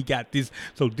ride, he got this.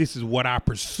 So this is what I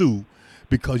pursue,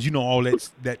 because all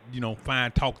that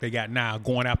fine talk they got now,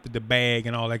 going after the bag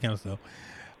and all that kind of stuff.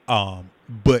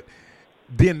 But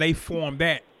then they form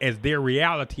that as their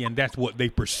reality, and that's what they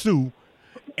pursue.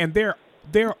 And they're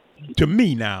to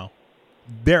me now,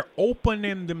 they're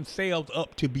opening themselves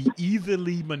up to be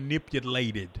easily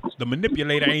manipulated. The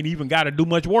manipulator ain't even got to do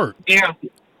much work. Yeah.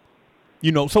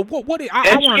 So what I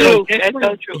That's want to true. know That's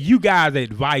so true. you guys'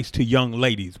 advice to young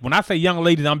ladies. When I say young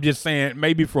ladies, I'm just saying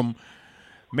maybe from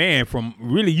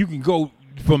really, you can go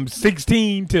from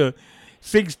 16 to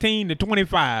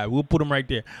 25. We'll put them right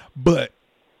there. But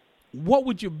what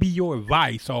would be your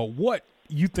advice, or what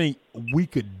you think we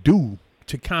could do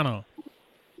to kind of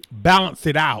balance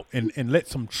it out and let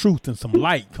some truth and some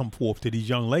light come forth to these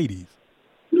young ladies?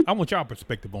 I want y'all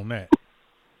perspective on that.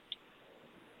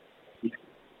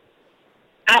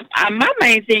 My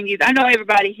main thing is, I know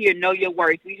everybody here know your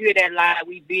worth. We hear that a lot.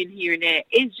 We've been hearing that.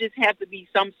 It just has to be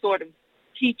some sort of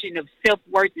teaching of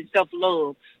self-worth and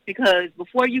self-love, because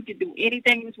before you can do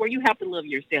anything in this world, you have to love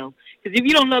yourself. Because if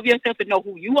you don't love yourself and know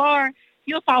who you are,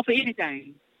 you'll fall for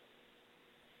anything.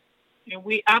 And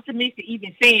we're optimistic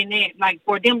even saying that, like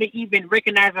for them to even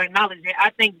recognize or acknowledge that,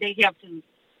 I think they have to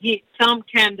get some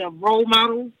kind of role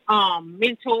model,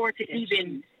 mentor to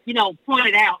even, point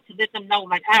it out, to let them know,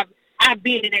 like, I've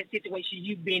been in that situation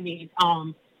you've been in.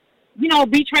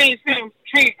 Be transparent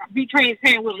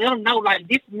with, let them know, like,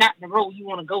 this is not the road you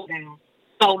want to go down.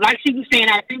 So, like she was saying,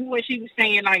 I think what she was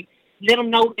saying, like, let them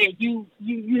know that you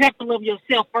have to love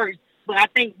yourself first. But I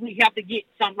think we have to get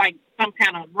some kind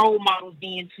of role models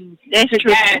into. That's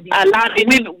true. A lot of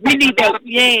women. We need that.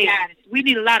 Yeah, we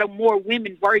need a lot of more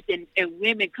women working and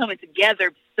women coming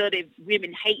together so that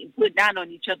women hate and put down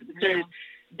on each other, because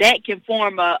that can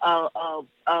form a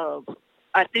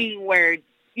thing where,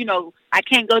 I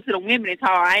can't go to the women and talk.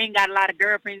 I ain't got a lot of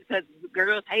girlfriends because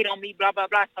girls hate on me, blah blah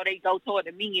blah. So they go toward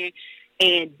the men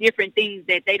and different things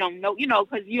that they don't know.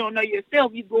 Because you don't know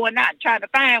yourself. You going out trying to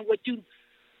find what you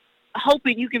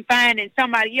hoping you can find in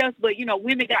somebody else, but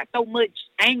women got so much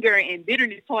anger and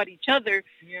bitterness toward each other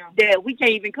that we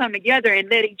can't even come together and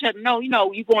let each other know,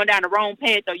 you going down the wrong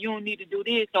path, or you don't need to do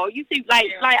this, or you see, like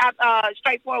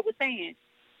Straightforward was saying,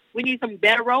 we need some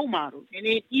better role models. And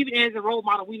then even as a role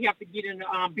model, we have to get in,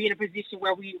 be in a position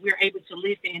where we're able to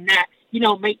listen and not,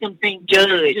 make them think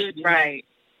judge. Right.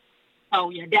 Oh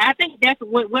yeah, I think that's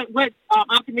what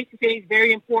optimistic says is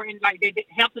very important. Like, they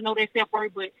have to know their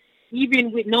self-worth, but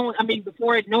even with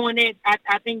before knowing that,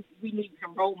 I think we need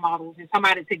some role models and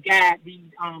somebody to guide these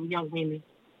young women,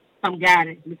 some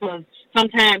guidance, because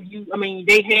sometimes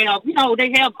they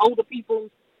have older people,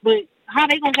 but how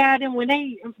they gonna guide them when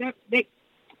they're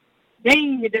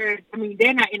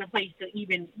not in a place to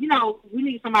even, we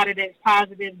need somebody that's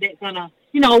positive, that's gonna,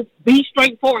 be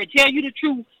straightforward, tell you the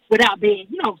truth without being,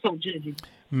 so judging.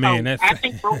 Man, so I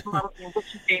think role models and what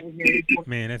you said was very important.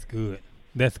 Man, that's good.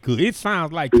 That's good. It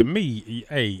sounds like to me,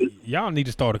 hey, y'all need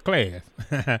to start a class.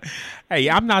 Hey,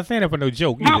 I'm not saying that for no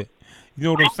joke either. You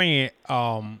know what I'm saying?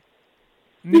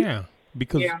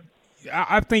 Because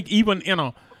I think even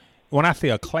when I say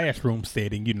a classroom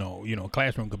setting,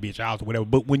 classroom could be a child's or whatever,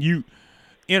 but when you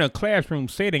in a classroom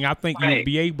setting, I think you'll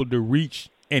be able to reach,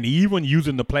 and even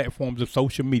using the platforms of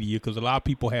social media, because a lot of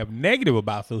people have negative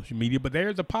about social media, but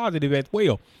there's a positive as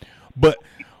well. But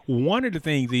one of the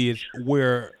things is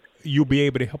where you'll be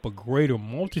able to help a greater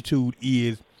multitude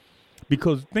is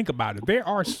because think about it. There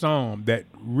are some that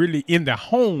really in their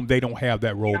home, they don't have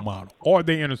that role model, or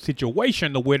they're in a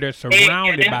situation where they're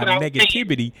surrounded by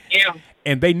negativity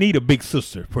and they need a big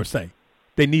sister per se.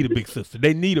 They need a big sister.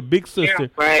 They need a big sister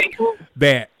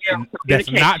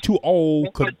that's not too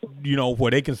old,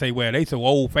 where they can say, well, they so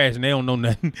old fashioned, they don't know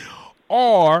nothing.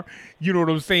 Or, you know what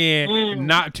I'm saying,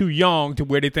 not too young to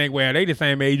where they think, well, they the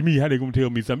same age me, how they gonna tell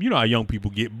me something? You know how young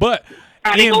people get. But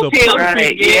in the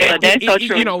perfect, that's so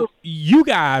true. You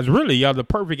guys really are the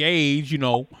perfect age,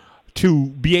 to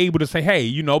be able to say, hey,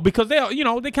 because they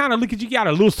kind of look at you, got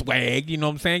a little swag, you know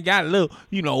what I'm saying? Got a little,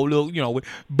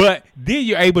 but then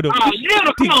you're able to,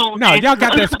 y'all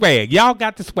got that swag. Y'all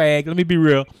got the swag. Let me be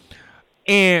real.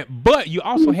 But you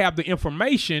also have the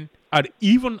information,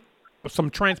 even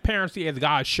some transparency as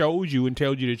God shows you and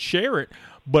tells you to share it,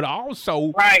 but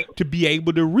also to be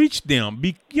able to reach them.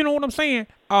 You know what I'm saying?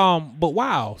 But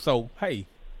wow. So, hey.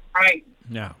 Right.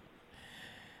 Now.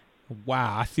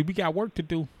 Wow. I see we got work to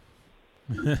do.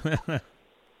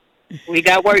 We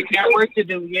got work to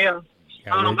do, yeah.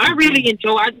 I really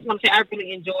enjoyed this. I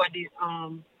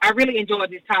really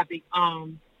enjoyed this topic.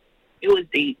 It was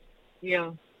deep.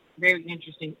 Yeah. Very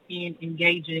interesting and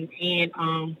engaging and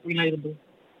relatable.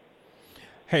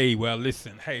 Hey, well,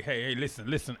 listen. Hey,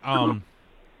 listen.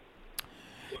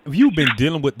 If you've been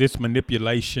dealing with this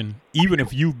manipulation, even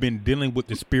if you've been dealing with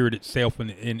the spirit itself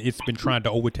and it's been trying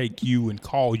to overtake you and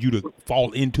cause you to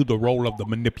fall into the role of the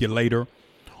manipulator,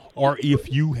 or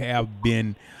if you have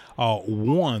been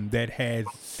one that has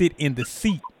sit in the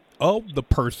seat of the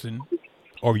person,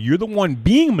 or you're the one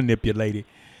being manipulated,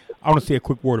 I want to say a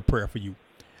quick word of prayer for you.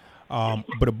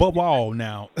 But above all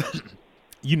now,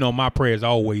 my prayer is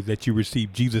always that you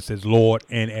receive Jesus as Lord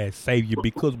and as Savior,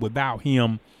 because without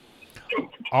him,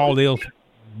 all else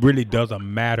really doesn't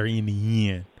matter in the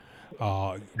end,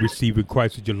 receiving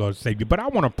Christ as your Lord and Savior. But I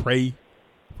want to pray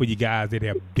for you guys that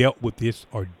have dealt with this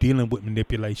or dealing with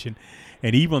manipulation,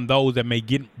 and even those that may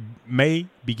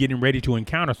be getting ready to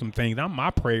encounter some things. My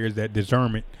prayer is that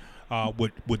discernment,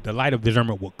 with the light of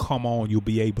discernment will come on, you'll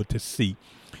be able to see.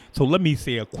 So let me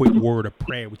say a quick word of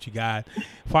prayer with you guys.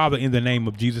 Father, in the name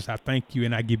of Jesus, I thank you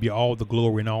and I give you all the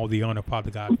glory and all the honor, Father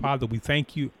God. Father, we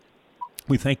thank you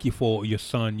We thank you for your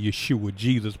son, Yeshua,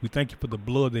 Jesus. We thank you for the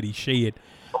blood that he shed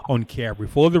on Calvary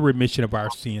for the remission of our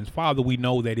sins. Father, we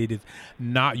know that it is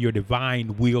not your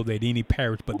divine will that any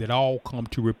perish, but that all come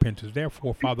to repentance.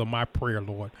 Therefore, Father, my prayer,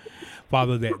 Lord,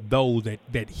 Father, that those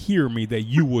that hear me, that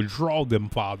you will draw them,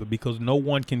 Father, because no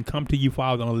one can come to you,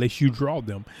 Father, unless you draw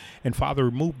them. And Father,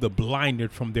 remove the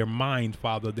blindness from their minds,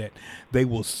 Father, that they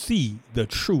will see the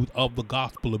truth of the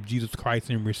gospel of Jesus Christ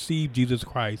and receive Jesus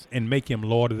Christ and make him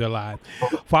Lord of their lives.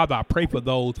 Father, I pray for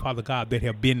those, Father God, that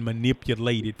have been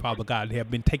manipulated, Father God, that have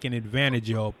been taken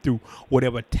advantage of through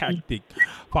whatever tactic.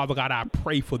 Father God, I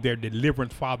pray for their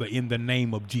deliverance, Father, in the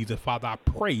name of Jesus. Father, I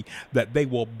pray that they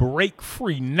will break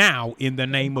free now in the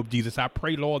name of Jesus. I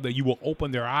pray, Lord, that you will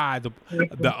open their eyes of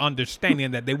the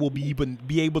understanding, that they will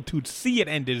be able to see it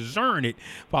and discern it,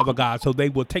 Father God, so they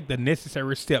will take the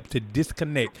necessary steps to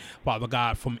disconnect, Father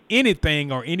God, from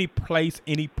anything or any place,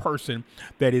 any person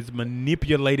that is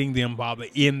manipulating them, Father,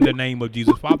 in the name of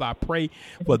Jesus. Father, I pray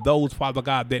for those, Father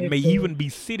God, that may even be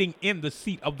sitting in the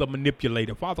seat of the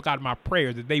manipulator. Father God, my prayer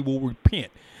is that they will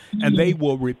repent. And they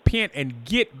will repent and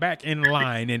get back in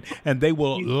line, and they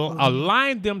will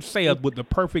align themselves with the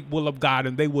perfect will of God,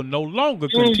 and they will no longer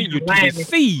continue to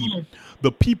deceive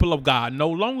the people of God, no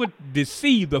longer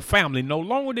deceive the family, no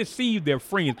longer deceive their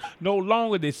friends, no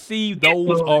longer deceive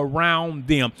those around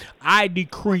them. I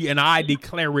decree and I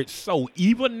declare it so,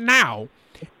 even now,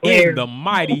 in the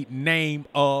mighty name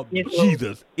of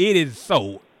Jesus. It is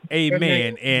so.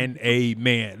 Amen and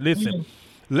amen. Listen.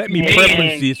 Let me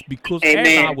preface this because as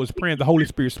I was praying, the Holy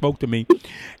Spirit spoke to me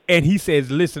and he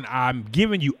says, listen, I'm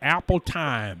giving you ample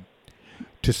time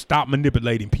to stop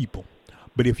manipulating people.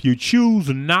 But if you choose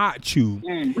not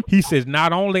to, he says,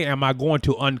 not only am I going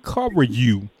to uncover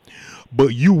you,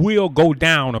 but you will go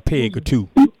down a peg or two.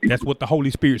 That's what the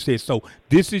Holy Spirit says. So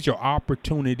this is your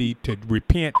opportunity to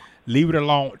repent, leave it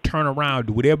alone, turn around,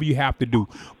 do whatever you have to do.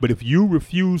 But if you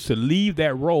refuse to leave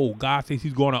that role, God says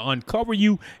he's going to uncover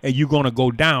you and you're going to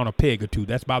go down a peg or two.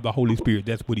 That's by the Holy Spirit.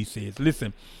 That's what he says.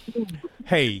 Listen,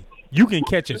 hey, you can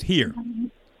catch us here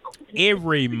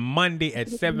every Monday at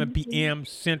 7 p.m.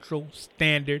 Central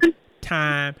Standard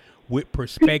Time with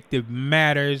Perspective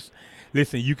Matters.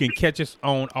 Listen, you can catch us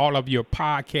on all of your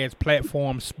podcast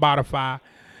platforms, Spotify,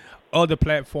 other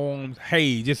platforms.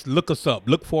 Hey, just look us up.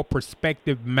 Look for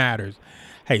Perspective Matters.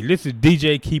 Hey, this is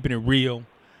DJ Keeping It Real,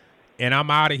 and I'm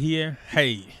out of here.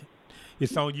 Hey,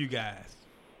 it's on you guys.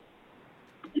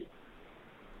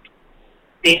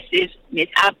 This is Miss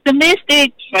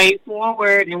Optimistic,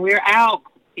 straightforward, and we're out.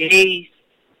 Peace.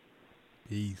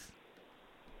 Peace.